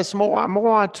 Betsy Curtis,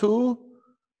 more, 2.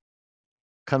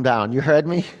 Come down. You heard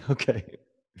me? Okay.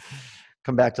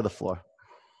 Come back to the floor.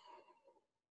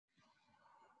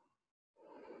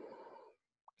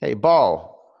 Okay, bow.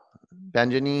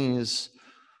 Bend your knees.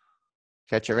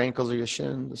 Catch your ankles or your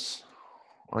shins.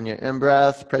 On your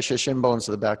in-breath, press your shin bones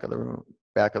to the back of the room.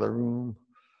 Back of the room.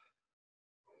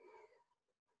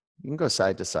 You can go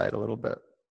side to side a little bit.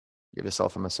 Give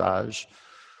yourself a massage.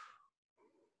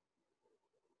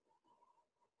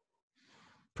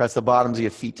 Press the bottoms of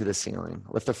your feet to the ceiling.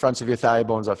 Lift the fronts of your thigh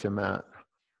bones off your mat.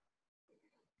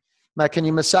 Matt, can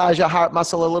you massage your heart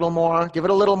muscle a little more? Give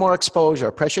it a little more exposure.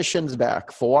 Press your shins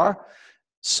back. 4.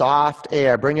 Soft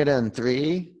air. Bring it in.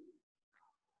 3,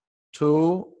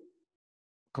 2.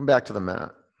 Come back to the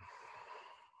mat.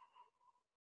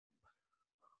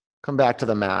 Come back to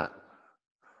the mat.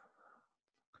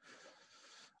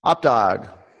 Up dog.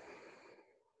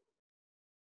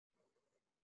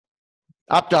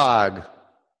 Up dog.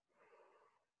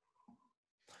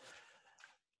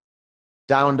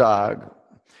 Down dog.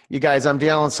 You guys, I'm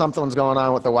dealing with something's going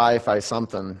on with the Wi-Fi,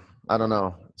 something. I don't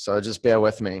know. So just bear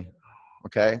with me.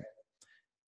 Okay?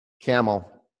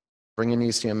 Camel. Bring your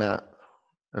knees to your mat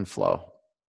and flow.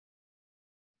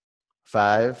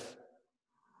 5,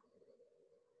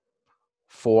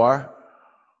 4,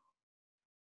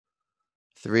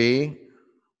 3,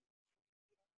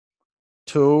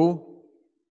 2,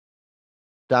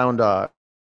 down dog.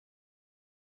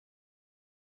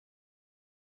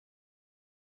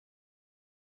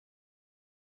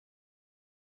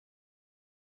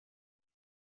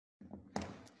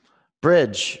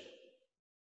 Bridge.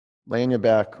 Lay on your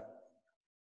back.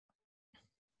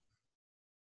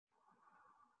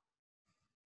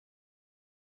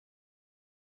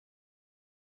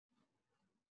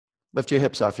 Lift your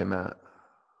hips off your mat.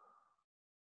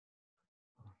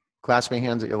 Clasp your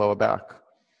hands at your lower back.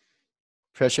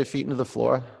 Press your feet into the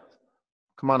floor.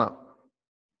 Come on up.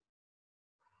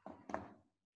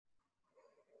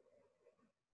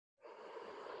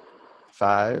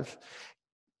 Five.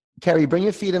 Carrie, bring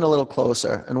your feet in a little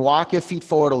closer and walk your feet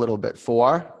forward a little bit.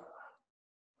 4,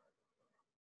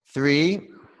 3,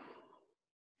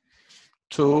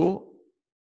 2,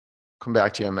 come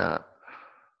back to your mat.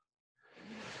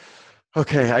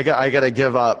 Okay, I got to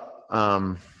give up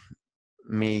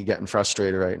me getting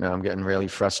frustrated right now. I'm getting really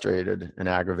frustrated and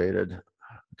aggravated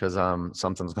because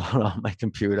something's going on with my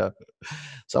computer.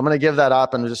 So I'm going to give that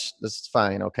up and this is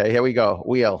fine. Okay, here we go.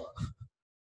 Wheel.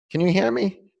 Can you hear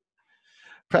me?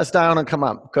 Press down and come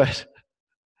up. Good.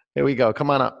 Here we go. Come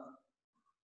on up.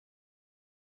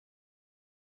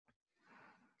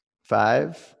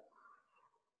 5,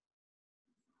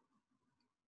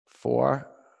 4,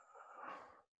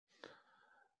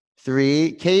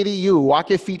 3. Katie, you walk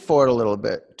your feet forward a little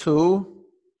bit. 2.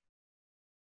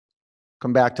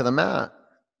 Come back to the mat.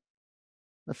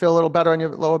 I feel a little better on your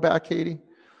lower back, Katie.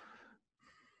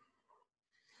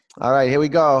 All right, here we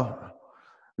go.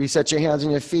 Reset your hands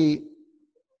and your feet.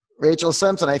 Rachel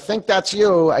Simpson, I think that's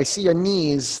you. I see your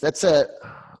knees. That's it.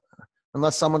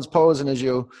 Unless someone's posing as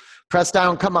you. Press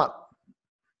down, come up.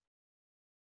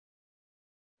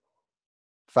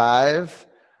 5,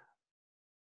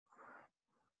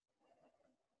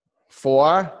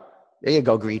 4. There you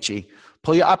go, Griechi.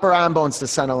 Pull your upper arm bones to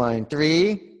center line.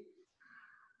 3,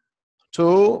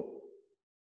 2.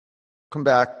 Come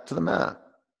back to the mat.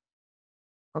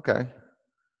 Okay.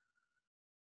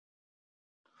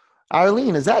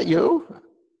 Arlene, is that you?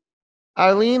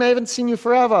 Arlene, I haven't seen you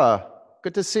forever.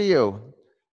 Good to see you.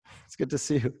 It's good to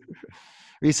see you.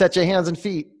 Reset your hands and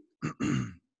feet.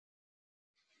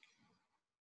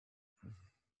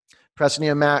 Press on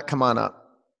your mat. Come on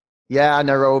up. Yeah,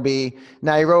 Nairobi.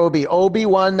 Nairobi.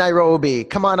 OB1 Nairobi.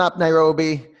 Come on up,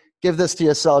 Nairobi. Give this to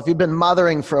yourself. You've been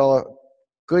mothering for a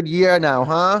good year now,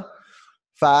 huh?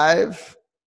 5,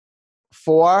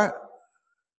 4,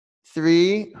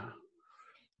 3,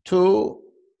 2,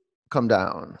 come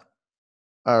down.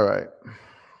 All right.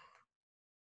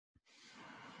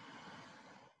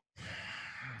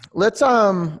 Let's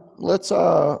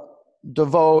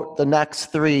devote the next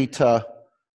 3 to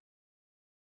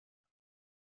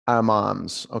our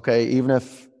moms, okay? Even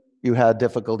if you had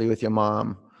difficulty with your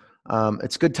mom,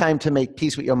 it's a good time to make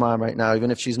peace with your mom right now, even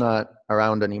if she's not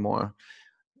around anymore.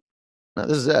 Now,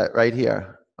 this is it right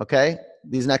here, okay?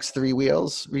 These next 3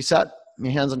 wheels, reset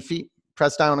your hands and feet.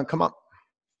 Press down and come up.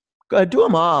 Go ahead, do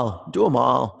them all. Do them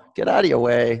all. Get out of your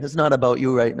way. It's not about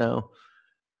you right now.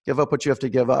 Give up what you have to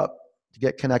give up to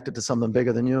get connected to something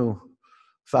bigger than you.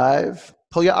 5,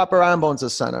 pull your upper arm bones to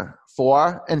center.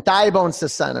 4, and thigh bones to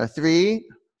center. 3,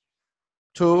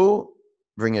 2,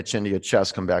 bring your chin to your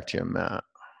chest. Come back to your mat.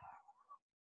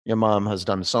 Your mom has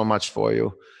done so much for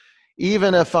you.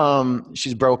 Even if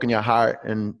she's broken your heart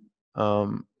and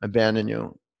abandoned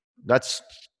you,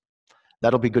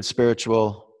 that'll be good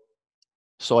spiritual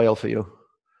soil for you.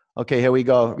 Okay, here we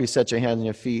go. Reset your hands and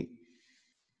your feet.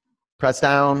 Press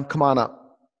down. Come on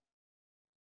up.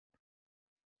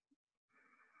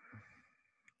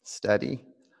 Steady.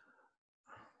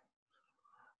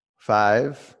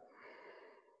 5,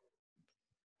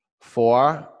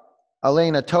 4.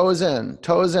 Elena, toes in,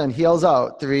 heels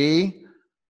out. 3,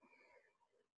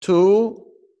 2,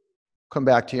 come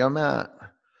back to your mat.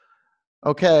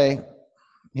 Okay,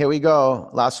 here we go.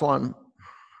 Last one.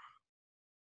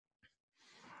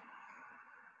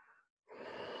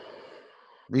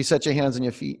 Reset your hands and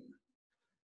your feet.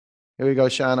 Here we go,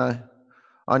 Shana.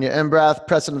 On your in-breath,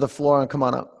 press into the floor and come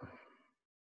on up.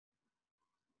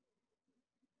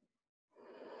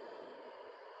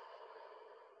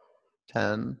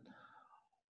 Ten.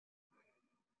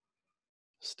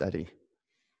 Steady.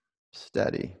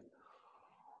 Steady.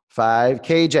 5.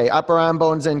 KJ, upper arm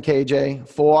bones in, KJ.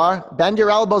 4. Bend your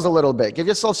elbows a little bit. Give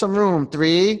yourself some room.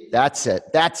 3. That's it.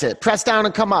 That's it. Press down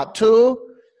and come up. 2.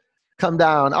 Come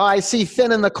down. Oh, I see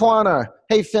Finn in the corner.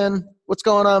 Hey, Finn. What's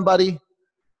going on, buddy?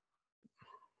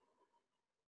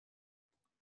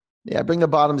 Yeah, bring the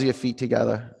bottoms of your feet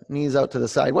together. Knees out to the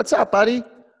side. What's up, buddy?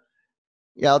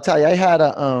 Yeah, I'll tell you, I had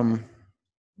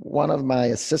one of my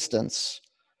assistants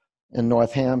in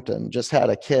Northampton just had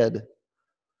a kid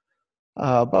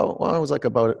it was like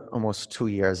about almost 2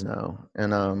 years now.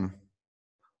 And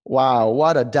wow,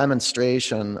 what a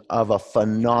demonstration of a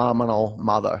phenomenal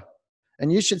mother.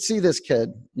 And you should see this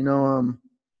kid. You know,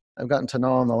 I've gotten to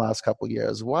know him the last couple of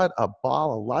years. What a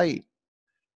ball of light.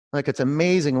 Like, it's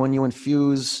amazing when you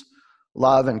infuse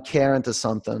love and care into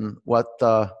something, what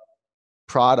the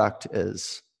product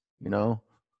is, you know?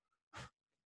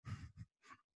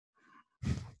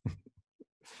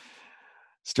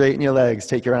 Straighten your legs,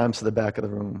 take your arms to the back of the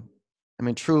room. I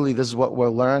mean, truly, this is what we're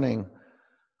learning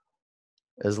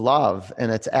is love,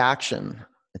 and it's action.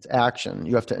 It's action.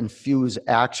 You have to infuse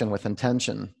action with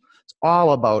intention. It's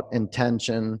all about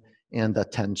intention and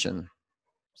attention.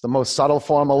 It's the most subtle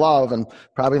form of love and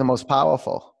probably the most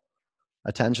powerful.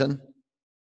 Attention.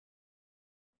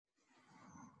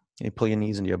 You pull your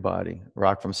knees into your body,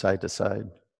 rock from side to side.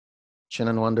 Chin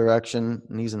in one direction,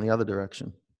 knees in the other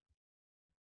direction.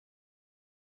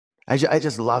 I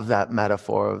just love that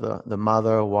metaphor of the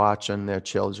mother watching their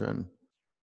children.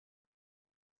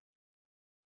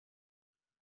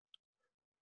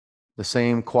 The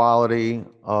same quality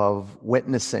of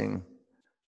witnessing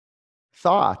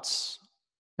thoughts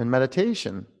and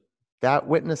meditation, that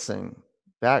witnessing,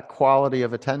 that quality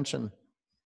of attention.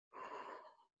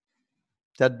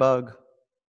 Dead bug.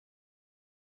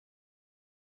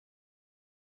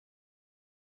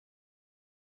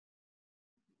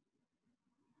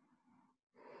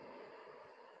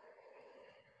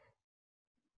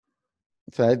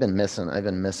 So I've been missing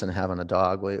having a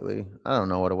dog lately. I don't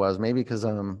know what it was. Maybe because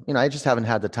I just haven't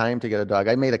had the time to get a dog.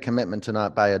 I made a commitment to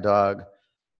not buy a dog,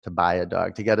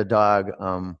 to get a dog.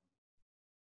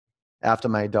 After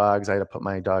my dogs, I had to put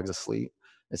my dogs asleep.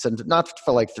 I said not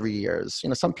for like 3 years. You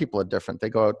know, some people are different. They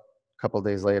go out a couple of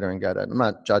days later and get it. I'm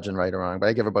not judging right or wrong, but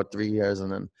I give about 3 years,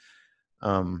 and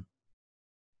then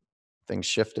things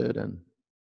shifted.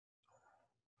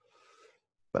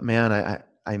 But man,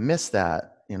 I miss that.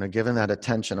 You know, giving that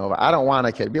attention over. I don't want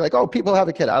a kid. Be like, oh, people have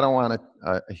a kid. I don't want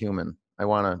a human. I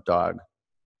want a dog.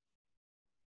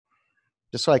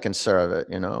 Just so I can serve it,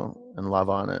 you know, and love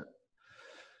on it.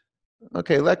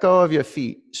 Okay, let go of your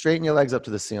feet. Straighten your legs up to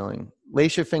the ceiling.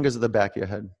 Lace your fingers at the back of your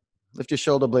head. Lift your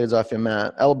shoulder blades off your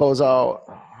mat. Elbows out.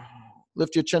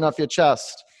 Lift your chin off your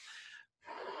chest.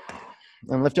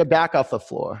 And lift your back off the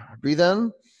floor. Breathe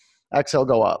in. Exhale,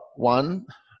 go up. 1,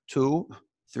 2,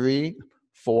 3,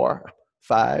 4,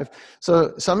 5.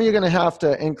 So some of you are going to have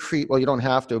to increase, well, you don't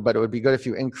have to, but it would be good if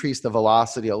you increase the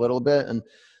velocity a little bit. And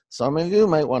some of you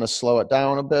might want to slow it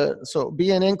down a bit. So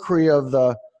be an inquiry of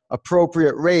the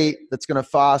appropriate rate that's going to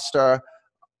foster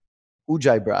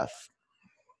Ujjayi breath.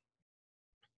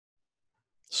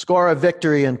 Score a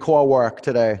victory in core work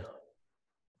today.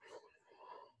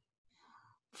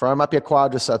 Firm up your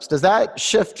quadriceps. Does that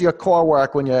shift your core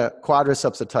work when your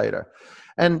quadriceps are tighter?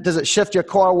 And does it shift your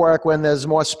core work when there's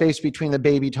more space between the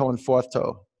baby toe and fourth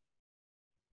toe?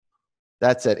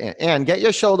 That's it. And get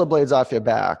your shoulder blades off your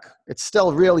back. It's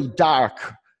still really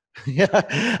dark.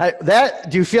 Yeah.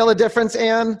 Do you feel the difference,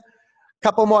 Ann?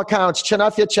 Couple more counts. Chin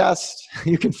off your chest.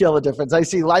 You can feel the difference. I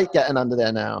see light getting under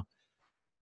there now.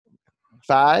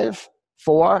 5,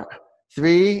 4,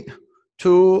 3,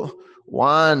 2,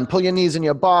 1. Pull your knees in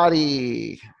your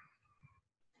body.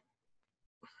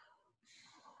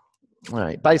 All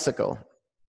right, bicycle.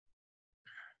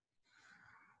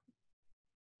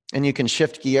 And you can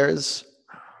shift gears.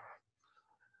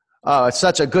 Oh, it's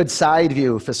such a good side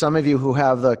view. For some of you who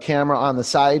have the camera on the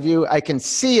side view, I can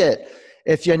see it.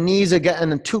 If your knees are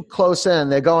getting too close in,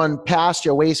 they're going past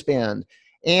your waistband.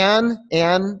 And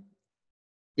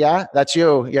yeah, that's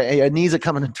you. Your knees are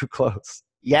coming in too close.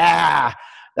 Yeah,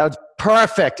 that was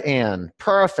perfect, Ann.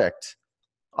 Perfect.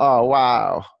 Oh,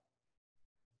 wow.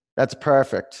 That's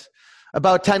perfect.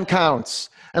 About 10 counts.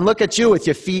 And look at you with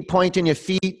your feet pointing your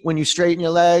feet when you straighten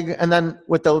your leg. And then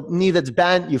with the knee that's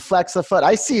bent, you flex the foot.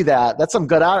 I see that. That's some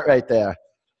good art right there.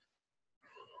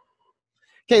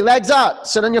 Okay, legs up.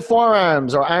 Sit on your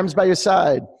forearms or arms by your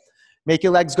side. Make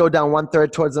your legs go down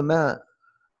 1/3 towards the mat.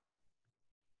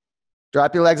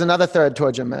 Drop your legs another 1/3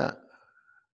 towards your mat.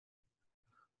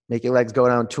 Make your legs go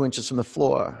down 2 inches from the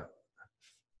floor.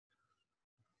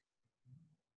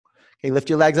 Okay, lift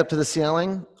your legs up to the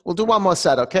ceiling. We'll do one more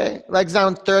set, okay? Legs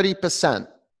down 30%.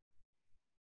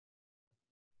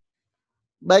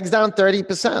 Legs down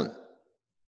 30%.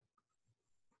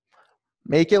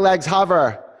 Make your legs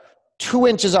hover 2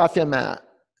 inches off your mat.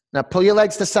 Now pull your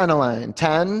legs to center line.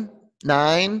 10,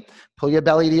 9, pull your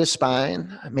belly to your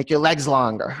spine. Make your legs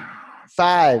longer.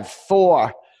 5,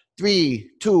 4,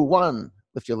 3, 2, 1.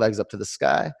 Lift your legs up to the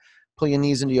sky. Pull your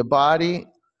knees into your body.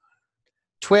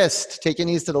 Twist. Take your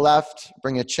knees to the left.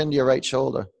 Bring your chin to your right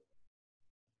shoulder.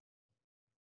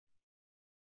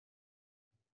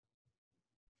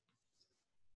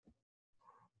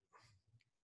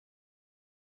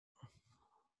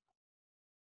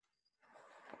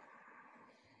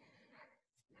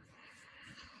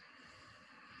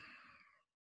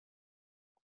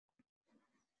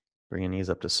 Bring your knees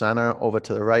up to center, over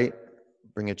to the right.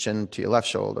 Bring your chin to your left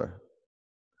shoulder.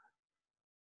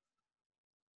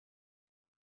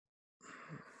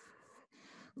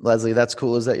 Leslie, that's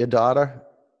cool. Is that your daughter?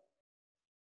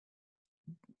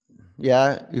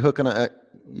 Yeah, you hooking up,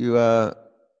 you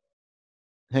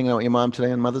hanging out with your mom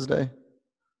today on Mother's Day?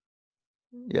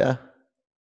 Yeah.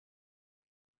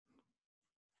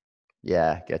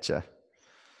 Yeah, getcha.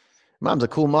 Mom's a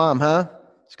cool mom, huh?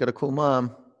 She's got a cool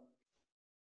mom.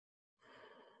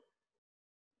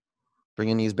 Bring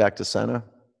your knees back to center.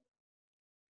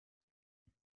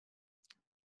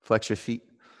 Flex your feet.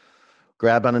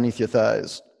 Grab underneath your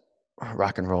thighs.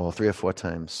 Rock and roll 3 or 4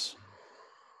 times.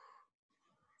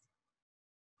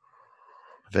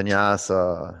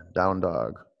 Vinyasa, down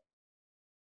dog.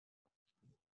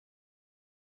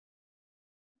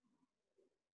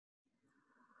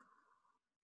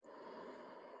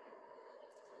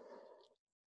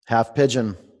 Half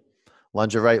pigeon.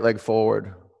 Lunge your right leg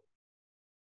forward.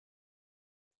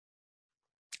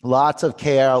 Lots of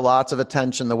care, lots of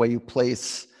attention the way you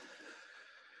place.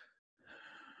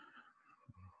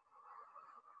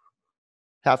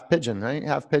 Half pigeon, right?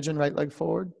 Half pigeon, right leg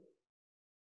forward.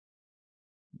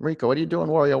 Rico, what are you doing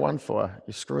Warrior One for?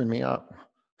 You're screwing me up.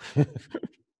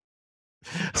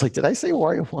 It's like, did I say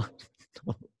Warrior One?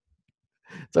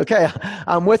 It's okay.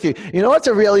 I'm with you. You know what's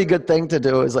a really good thing to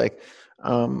do is like,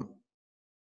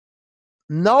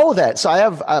 know that. So I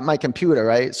have my computer,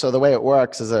 right? So the way it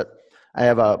works is that I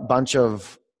have a bunch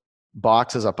of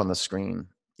boxes up on the screen.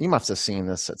 You must have seen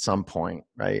this at some point,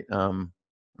 right? On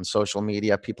social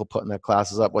media, people putting their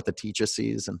classes up, what the teacher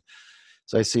sees. And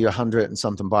so I see 100 and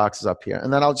something boxes up here.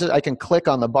 And then I can click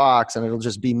on the box and it'll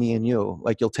just be me and you.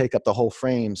 Like you'll take up the whole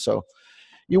frame. So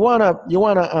you wanna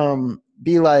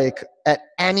be like, at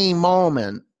any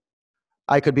moment,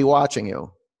 I could be watching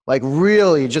you. Like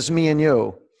really just me and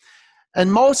you.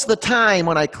 And most of the time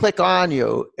when I click on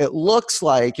you, it looks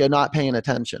like you're not paying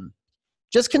attention.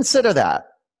 Just consider that,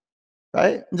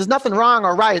 right? There's nothing wrong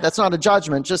or right. That's not a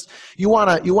judgment. Just you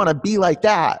wanna be like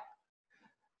that.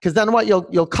 Because then what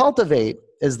you'll cultivate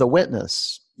is the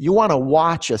witness. You want to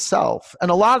watch yourself.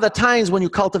 And a lot of the times when you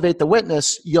cultivate the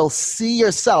witness, you'll see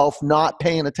yourself not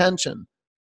paying attention.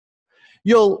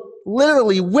 You'll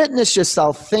literally witness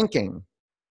yourself thinking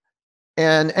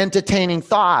and entertaining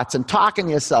thoughts and talking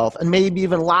to yourself and maybe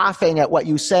even laughing at what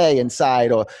you say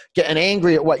inside or getting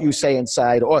angry at what you say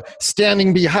inside or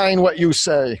standing behind what you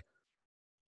say.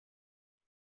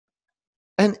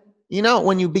 And you know,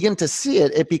 when you begin to see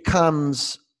it, it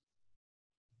becomes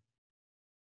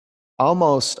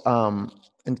almost, and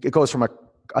it goes from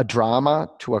a drama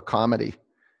to a comedy.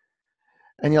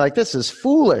 And you're like, this is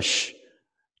foolish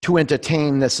to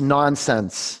entertain this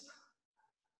nonsense.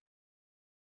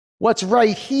 What's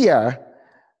right here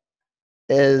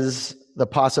is the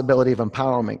possibility of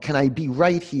empowerment. Can I be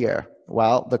right here?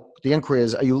 Well, the inquiry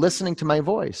is, are you listening to my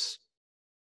voice?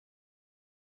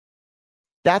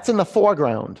 That's in the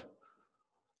foreground.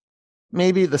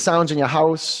 Maybe the sounds in your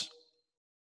house,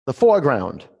 the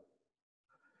foreground.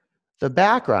 The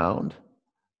background,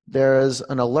 there is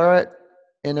an alert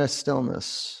inner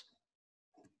stillness,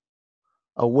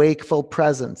 a wakeful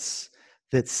presence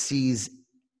that sees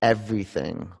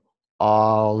everything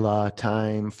all the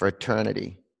time for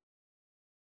eternity.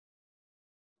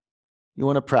 You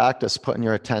want to practice putting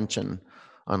your attention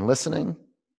on listening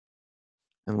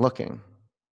and looking.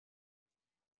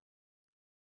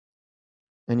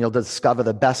 and you'll discover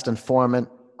the best informant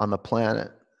on the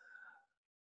planet.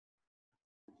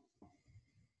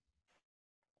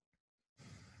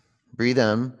 Breathe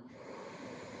in.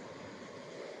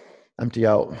 Empty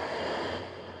out.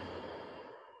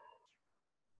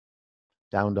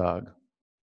 Down dog.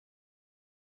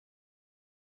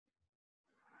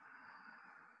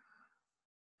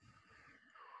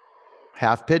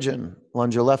 Half pigeon.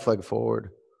 Lunge your left leg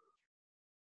forward.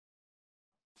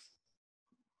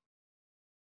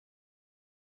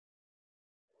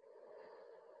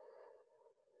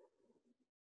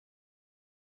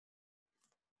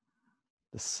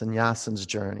 The sannyasin's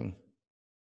journey.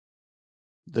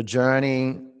 The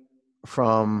journey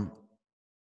from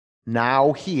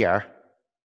now here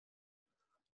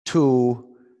to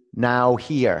now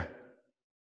here.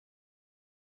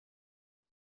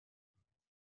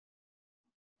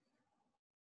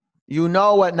 You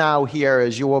know what now here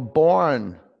is. You were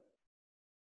born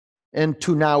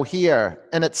into now here.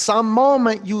 And at some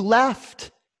moment you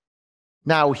left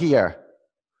now here.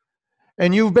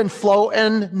 And you've been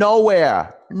floating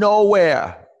nowhere in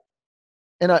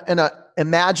a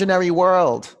imaginary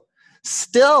world.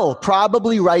 Still,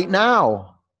 probably right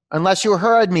now, unless you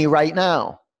heard me right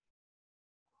now.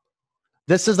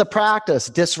 This is the practice,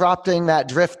 disrupting that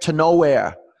drift to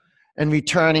nowhere and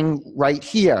returning right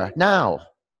here, now.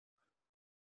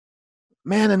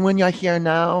 Man, and when you're here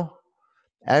now,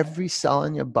 every cell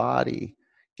in your body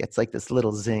gets like this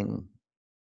little zing.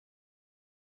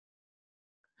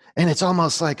 And it's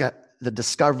almost like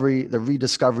the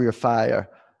rediscovery of fire.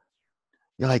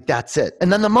 You're like, that's it.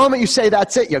 And then the moment you say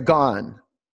that's it, you're gone.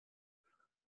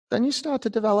 Then you start to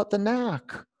develop the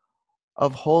knack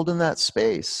of holding that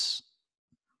space.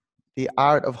 The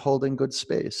art of holding good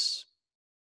space.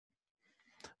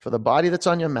 For the body that's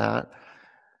on your mat,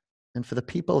 and for the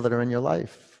people that are in your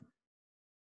life.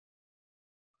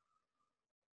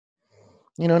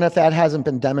 You know, and if that hasn't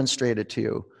been demonstrated to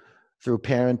you through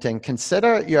parenting,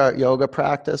 consider your yoga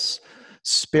practice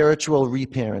spiritual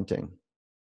reparenting.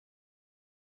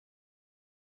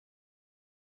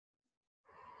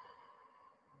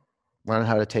 Learn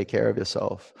how to take care of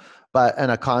yourself, but in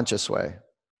a conscious way.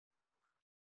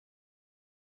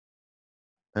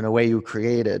 In a way you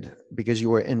created, because you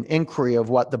were in inquiry of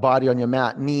what the body on your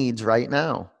mat needs right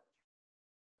now.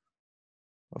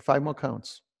 Well, 5 more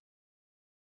counts.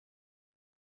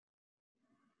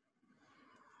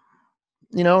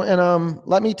 You know, and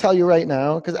let me tell you right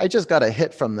now, because I just got a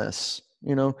hit from this,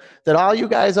 you know, that all you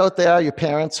guys out there, your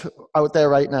parents out there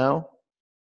right now,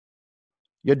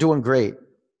 you're doing great.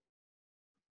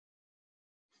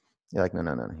 You're like,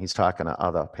 no, he's talking to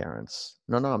other parents.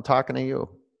 No, I'm talking to you.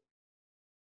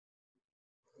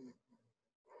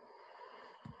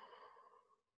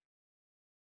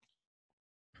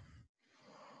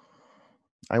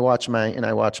 I watch my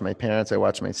parents, I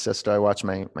watch my sister, I watch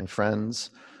my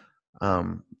friends,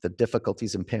 the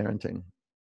difficulties in parenting.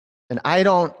 And I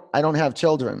don't have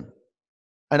children.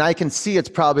 And I can see it's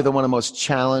probably one of the most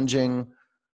challenging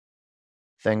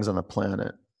things on the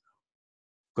planet.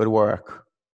 Good work.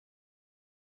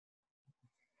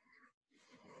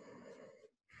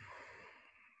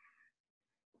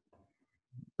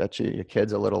 Bet you your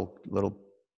kids are little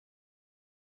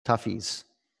toughies.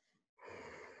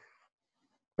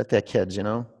 But they're kids, you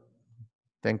know?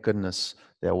 Thank goodness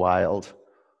they're wild.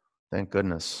 Thank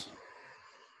goodness.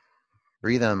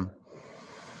 Breathe in.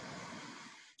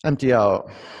 Empty out.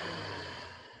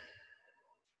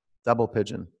 Double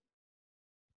pigeon.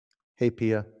 Hey,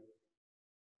 Pia.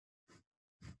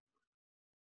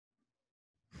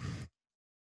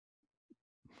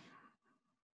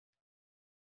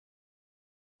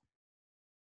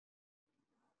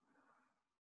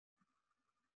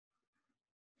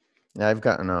 Yeah, I've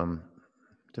gotten,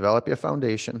 develop your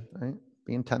foundation, right?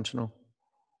 Be intentional.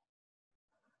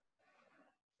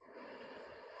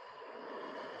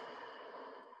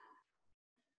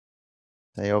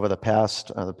 Hey, over the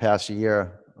past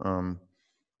year,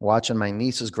 watching my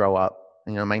nieces grow up.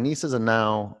 You know, my nieces are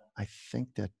now, I think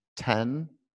they're 10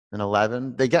 and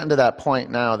 11. They get into that point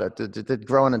now that they're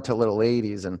growing into little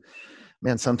ladies, and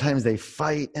man, sometimes they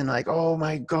fight and like, oh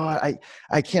my God,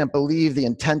 I can't believe the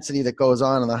intensity that goes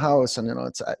on in the house. And, you know,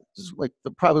 it's like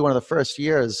probably one of the first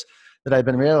years that I've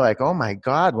been really like, oh my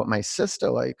God, what my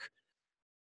sister, like,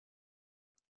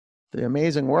 the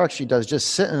amazing work she does just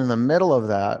sitting in the middle of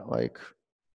that, like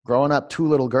growing up 2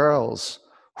 little girls.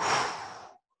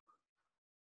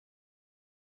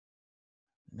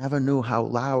 Never knew how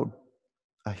loud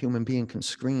a human being can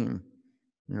scream,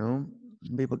 you know,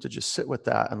 and be able to just sit with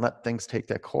that and let things take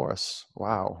their course.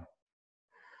 Wow.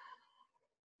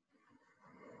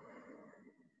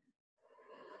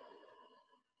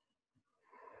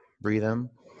 Breathe in.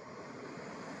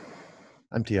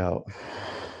 Empty out.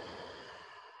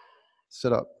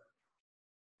 Sit up.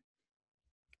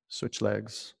 Switch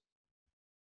legs.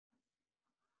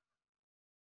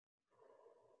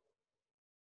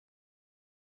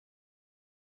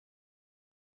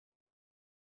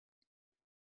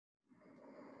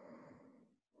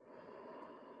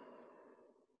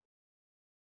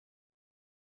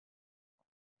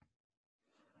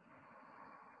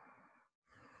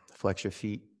 Flex your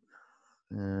feet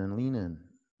and lean in.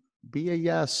 Be a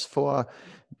yes for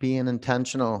being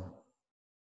intentional,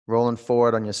 rolling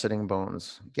forward on your sitting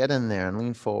bones. Get in there and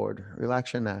lean forward.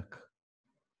 Relax your neck.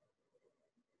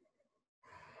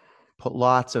 Put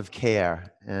lots of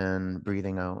care in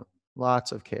breathing out.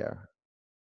 Lots of care.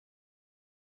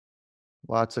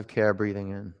 Lots of care breathing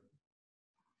in.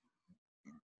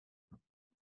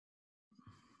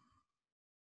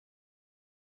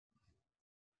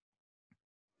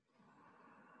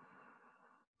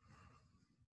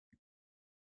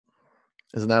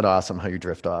 Isn't that awesome how you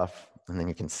drift off and then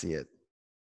you can see it?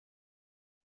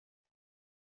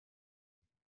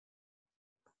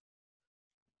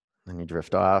 Then you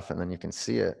drift off and then you can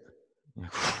see it.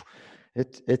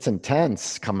 It's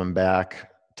intense coming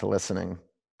back to listening,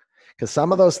 because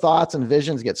some of those thoughts and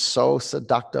visions get so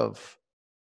seductive.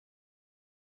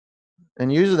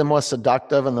 And usually the more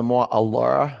seductive and the more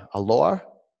allure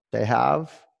they have,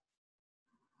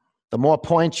 the more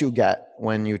points you get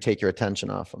when you take your attention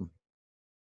off them.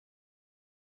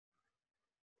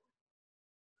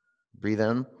 Breathe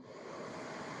in.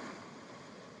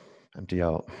 Empty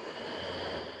out.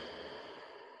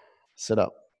 Sit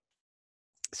up.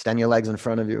 Extend your legs in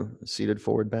front of you. Seated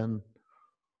forward bend.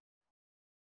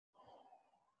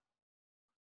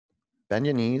 Bend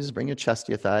your knees. Bring your chest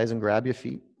to your thighs and grab your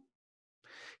feet.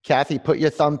 Kathy, put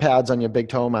your thumb pads on your big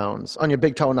toe mounds, on your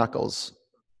big toe knuckles,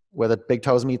 where the big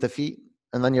toes meet the feet.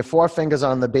 And then your forefingers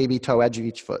on the baby toe edge of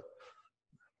each foot.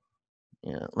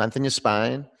 Yeah. Lengthen your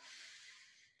spine.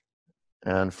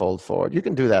 And fold forward. You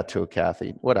can do that too,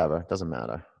 Kathy. Whatever. Doesn't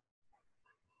matter.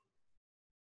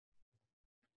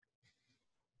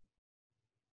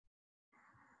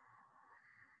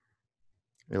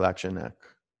 Relax your neck.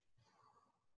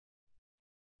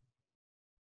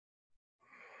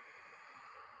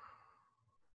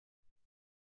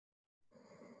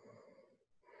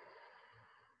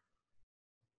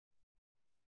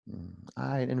 All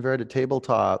right, inverted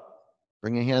tabletop.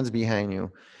 Bring your hands behind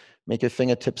you. Make your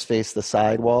fingertips face the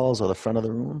side walls or the front of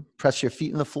the room. Press your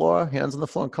feet in the floor, hands on the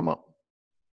floor, and come up.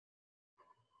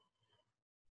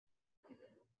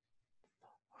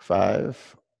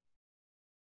 5.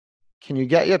 Can you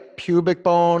get your pubic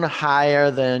bone higher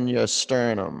than your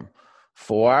sternum?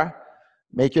 4.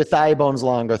 Make your thigh bones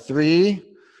longer. 3.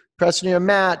 Press on your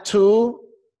mat. 2.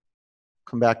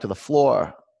 Come back to the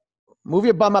floor. Move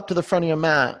your bum up to the front of your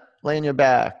mat. Lay on your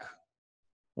back.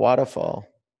 Waterfall.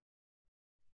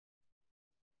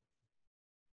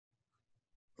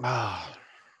 Ah.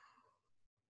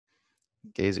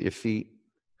 Gaze at your feet.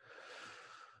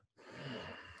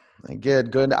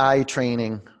 Good eye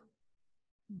training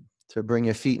to bring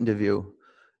your feet into view.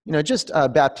 You know, just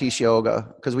Baptiste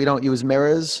yoga, because we don't use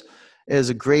mirrors,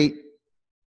 is a great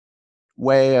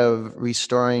way of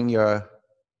restoring your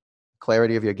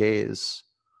clarity of your gaze.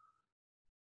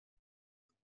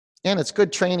 And it's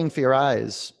good training for your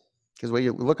eyes, because when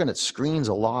you're looking at screens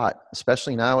a lot,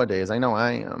 especially nowadays, I know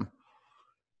I am.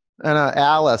 And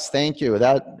Alice, thank you.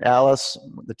 Alice,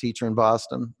 the teacher in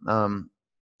Boston,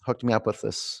 hooked me up with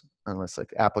this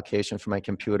like application for my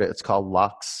computer. It's called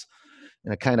Lux,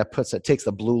 and it kind of takes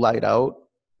the blue light out.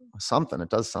 It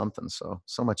does something. So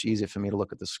much easier for me to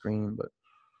look at the screen, but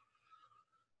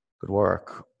good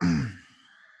work.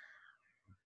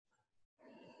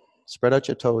 Spread out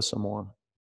your toes some more.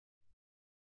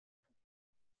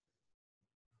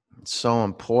 It's so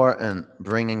important,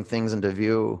 bringing things into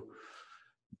view,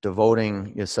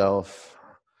 devoting yourself,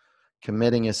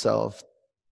 committing yourself,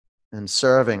 and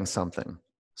serving something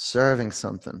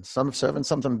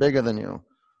bigger than you.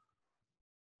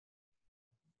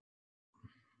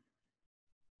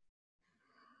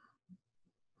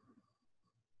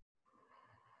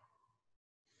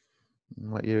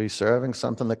 What you're serving,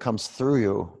 something that comes through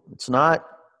you. It's not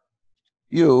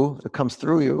you, it comes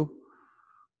through you,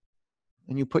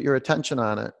 and you put your attention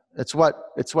on it. It's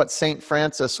what Saint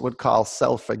Francis would call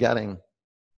self-forgetting.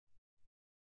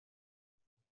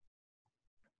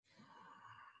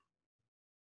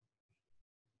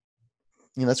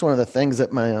 You know, that's one of the things that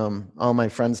all my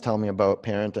friends tell me about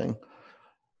parenting.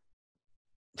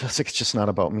 It's just not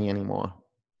about me anymore.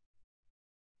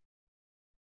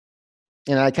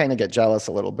 And I kind of get jealous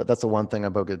a little bit. That's the one thing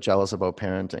about get jealous about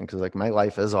parenting, because like my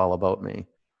life is all about me.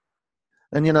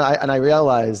 And I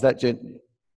realize that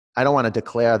I don't want to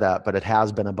declare that, but it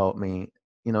has been about me,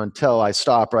 until I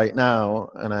stop right now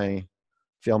and I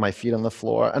feel my feet on the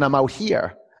floor and I'm out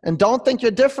here. And don't think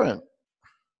you're different.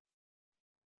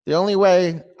 The only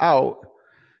way out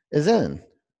is in.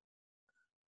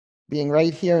 Being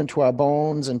right here into our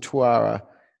bones, into our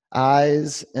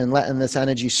eyes, and letting this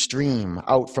energy stream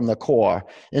out from the core,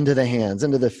 into the hands,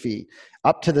 into the feet,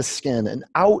 up to the skin, and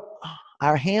out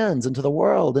our hands into the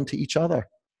world, into each other.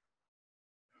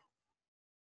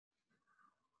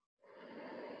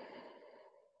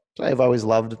 So I've always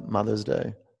loved Mother's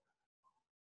Day.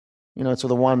 It's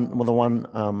the one,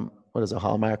 what is a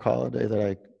Hallmark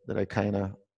holiday that I kind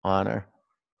of honor.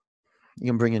 You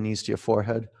can bring your knees to your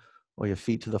forehead or your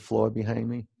feet to the floor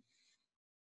behind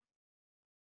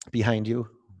you.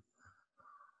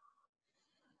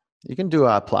 You can do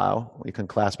a plow. You can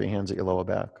clasp your hands at your lower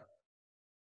back.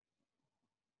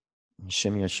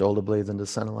 Shimmy your shoulder blades into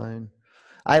center line.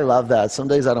 I love that. Some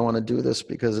days I don't want to do this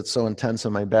because it's so intense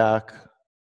in my back,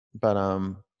 but I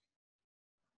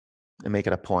make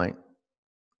it a point.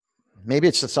 Maybe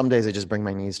it's just some days I just bring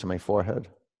my knees to my forehead.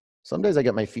 Some days I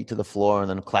get my feet to the floor and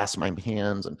then clasp my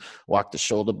hands and walk the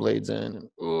shoulder blades in and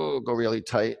go really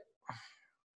tight.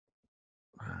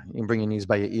 You can bring your knees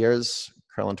by your ears,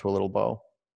 curl into a little bow.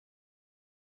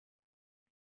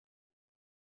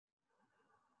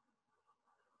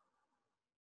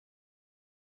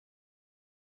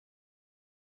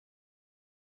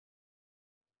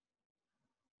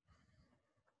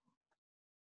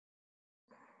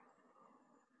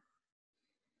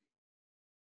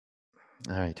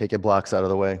 All right, take your blocks out of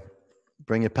the way.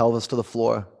 Bring your pelvis to the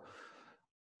floor.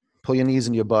 Pull your knees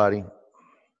into your body.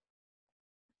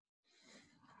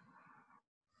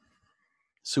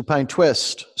 Supine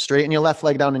twist. Straighten your left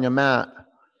leg down on your mat.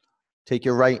 Take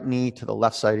your right knee to the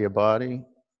left side of your body.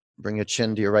 Bring your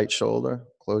chin to your right shoulder.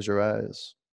 Close your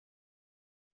eyes.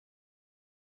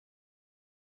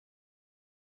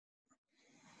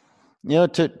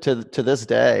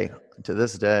 To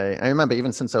this day, I remember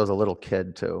even since I was a little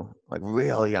kid too, like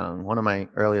real young, one of my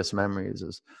earliest memories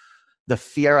is the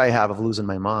fear I have of losing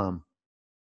my mom.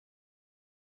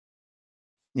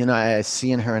 I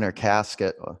seeing her in her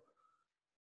casket.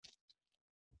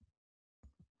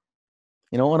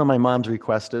 One of my mom's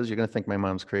requests is, you're going to think my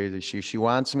mom's crazy. She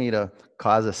wants me to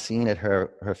cause a scene at her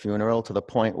funeral to the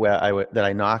point where that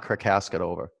I knock her casket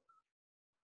over.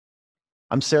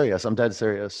 I'm serious. I'm dead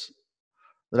serious.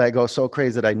 That I go so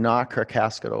crazy that I knock her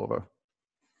casket over.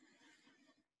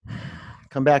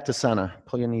 Come back to center.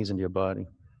 Pull your knees into your body.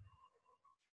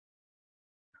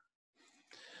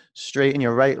 Straighten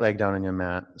your right leg down on your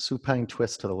mat. Supine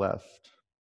twist to the left.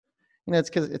 It's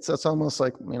because it's almost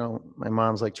like, my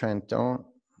mom's like don't.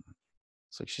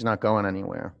 It's like she's not going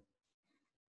anywhere.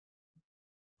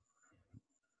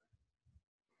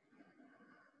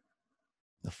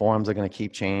 The forms are going to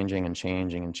keep changing and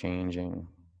changing and changing.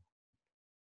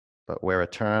 But we're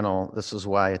eternal. This is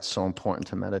why it's so important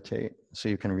to meditate, so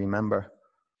you can remember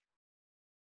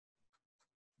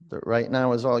that right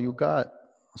now is all you got.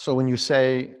 So when you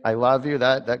say, I love you,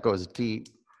 that goes deep.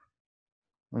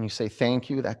 When you say thank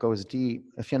you, that goes deep.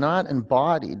 If you're not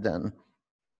embodied, then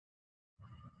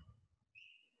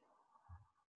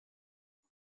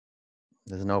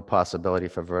there's no possibility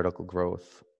for vertical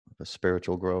growth, for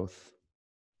spiritual growth.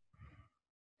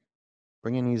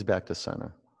 Bring your knees back to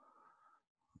center.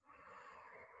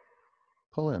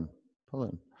 Pull in.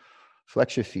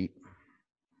 Flex your feet.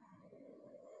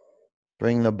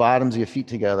 Bring the bottoms of your feet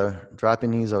together. Drop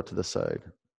your knees out to the side.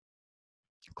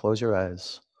 Close your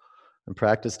eyes and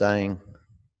practice dying.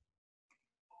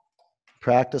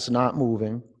 Practice not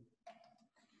moving.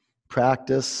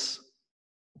 Practice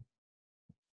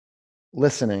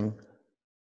listening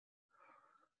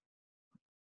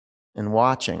and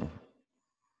watching.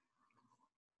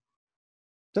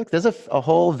 Look, there's a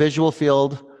whole visual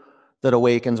field that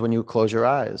awakens when you close your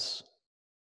eyes.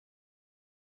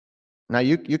 Now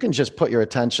you can just put your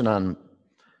attention on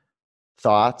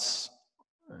thoughts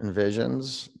and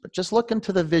visions, but just look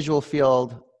into the visual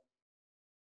field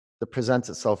that presents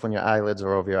itself when your eyelids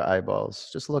are over your eyeballs.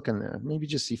 Just look in there. Maybe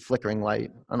just see flickering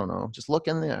light. I don't know. Just look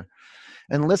in there.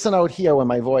 And listen out here when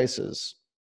my voice is.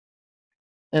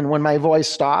 And when my voice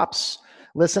stops,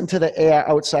 listen to the air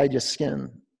outside your skin.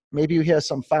 Maybe you hear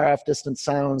some far off distant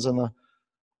sounds in the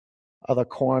other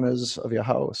corners of your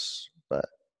house, but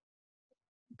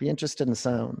be interested in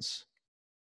sounds.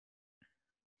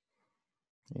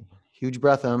 Huge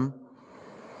breath in.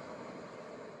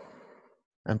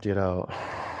 Empty it out.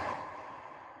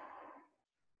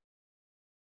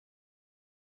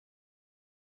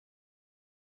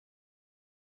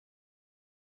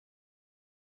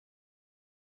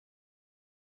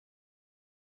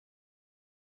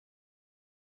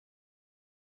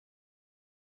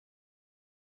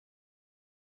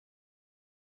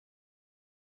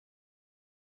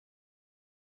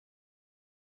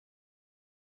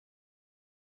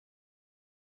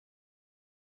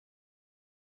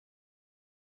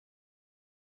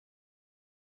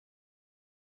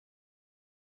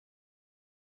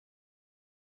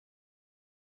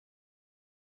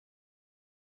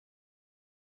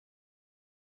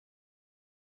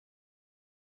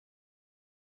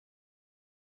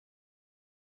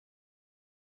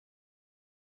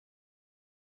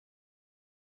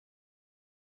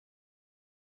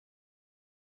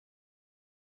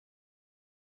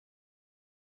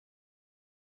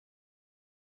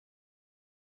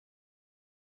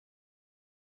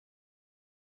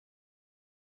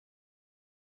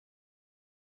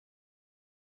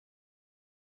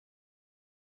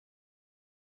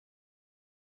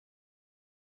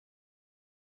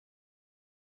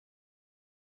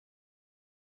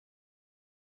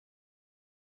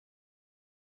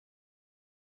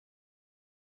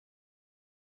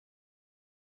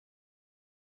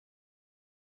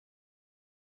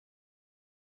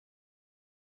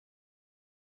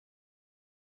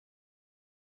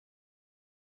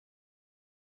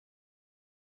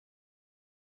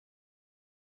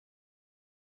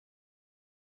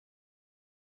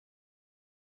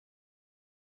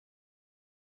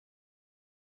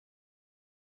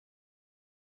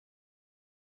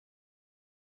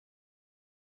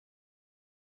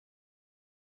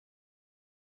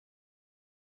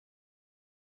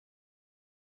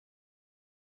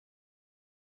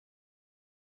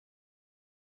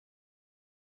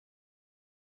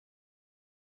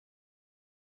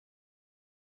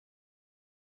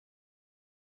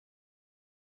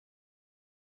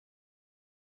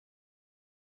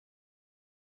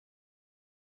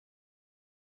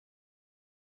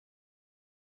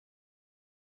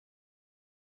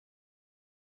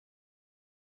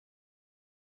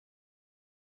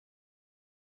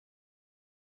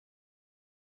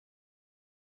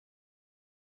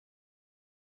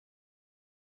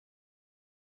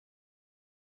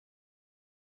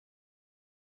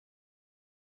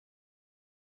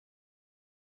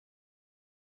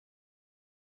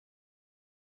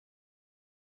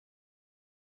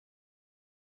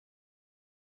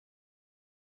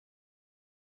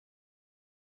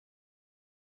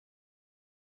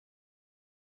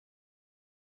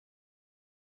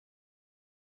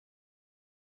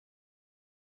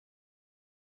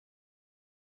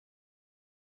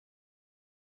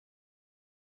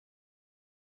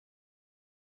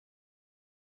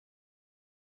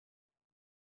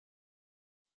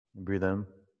 Breathe in.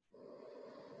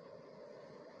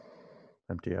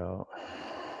 Empty out.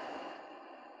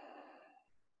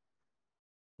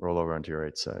 Roll over onto your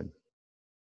right side.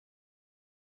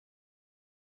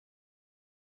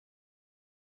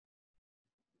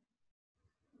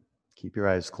 Keep your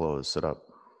eyes closed. Sit up.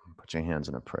 Put your hands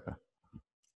in a prayer.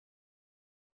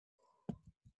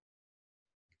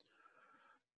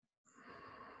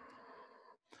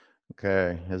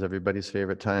 Okay, here's everybody's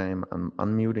favorite time. I'm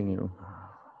unmuting you.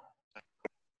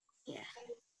 Yeah.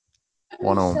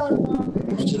 1.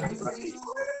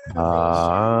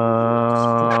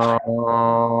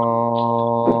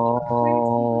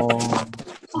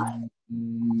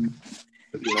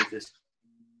 Like this.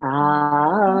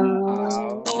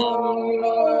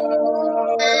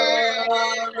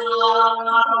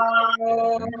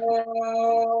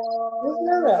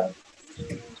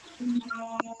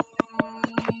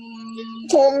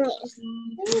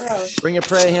 Bring your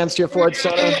prayer hands to your forehead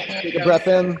center. Take a breath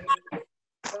in.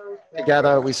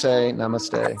 Together we say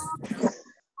namaste.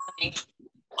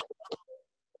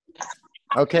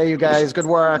 Okay, you guys, good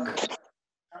work.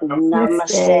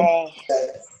 Namaste.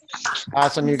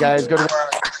 Awesome, you guys, good work.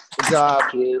 Good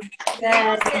job. The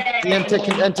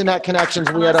internet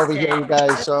connection's weird over here, you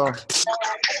guys, so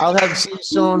I'll see you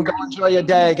soon. Go enjoy your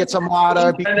day. Get some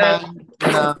water. Be kind.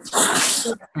 And,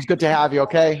 it was good to have you,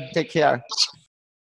 okay? Take care.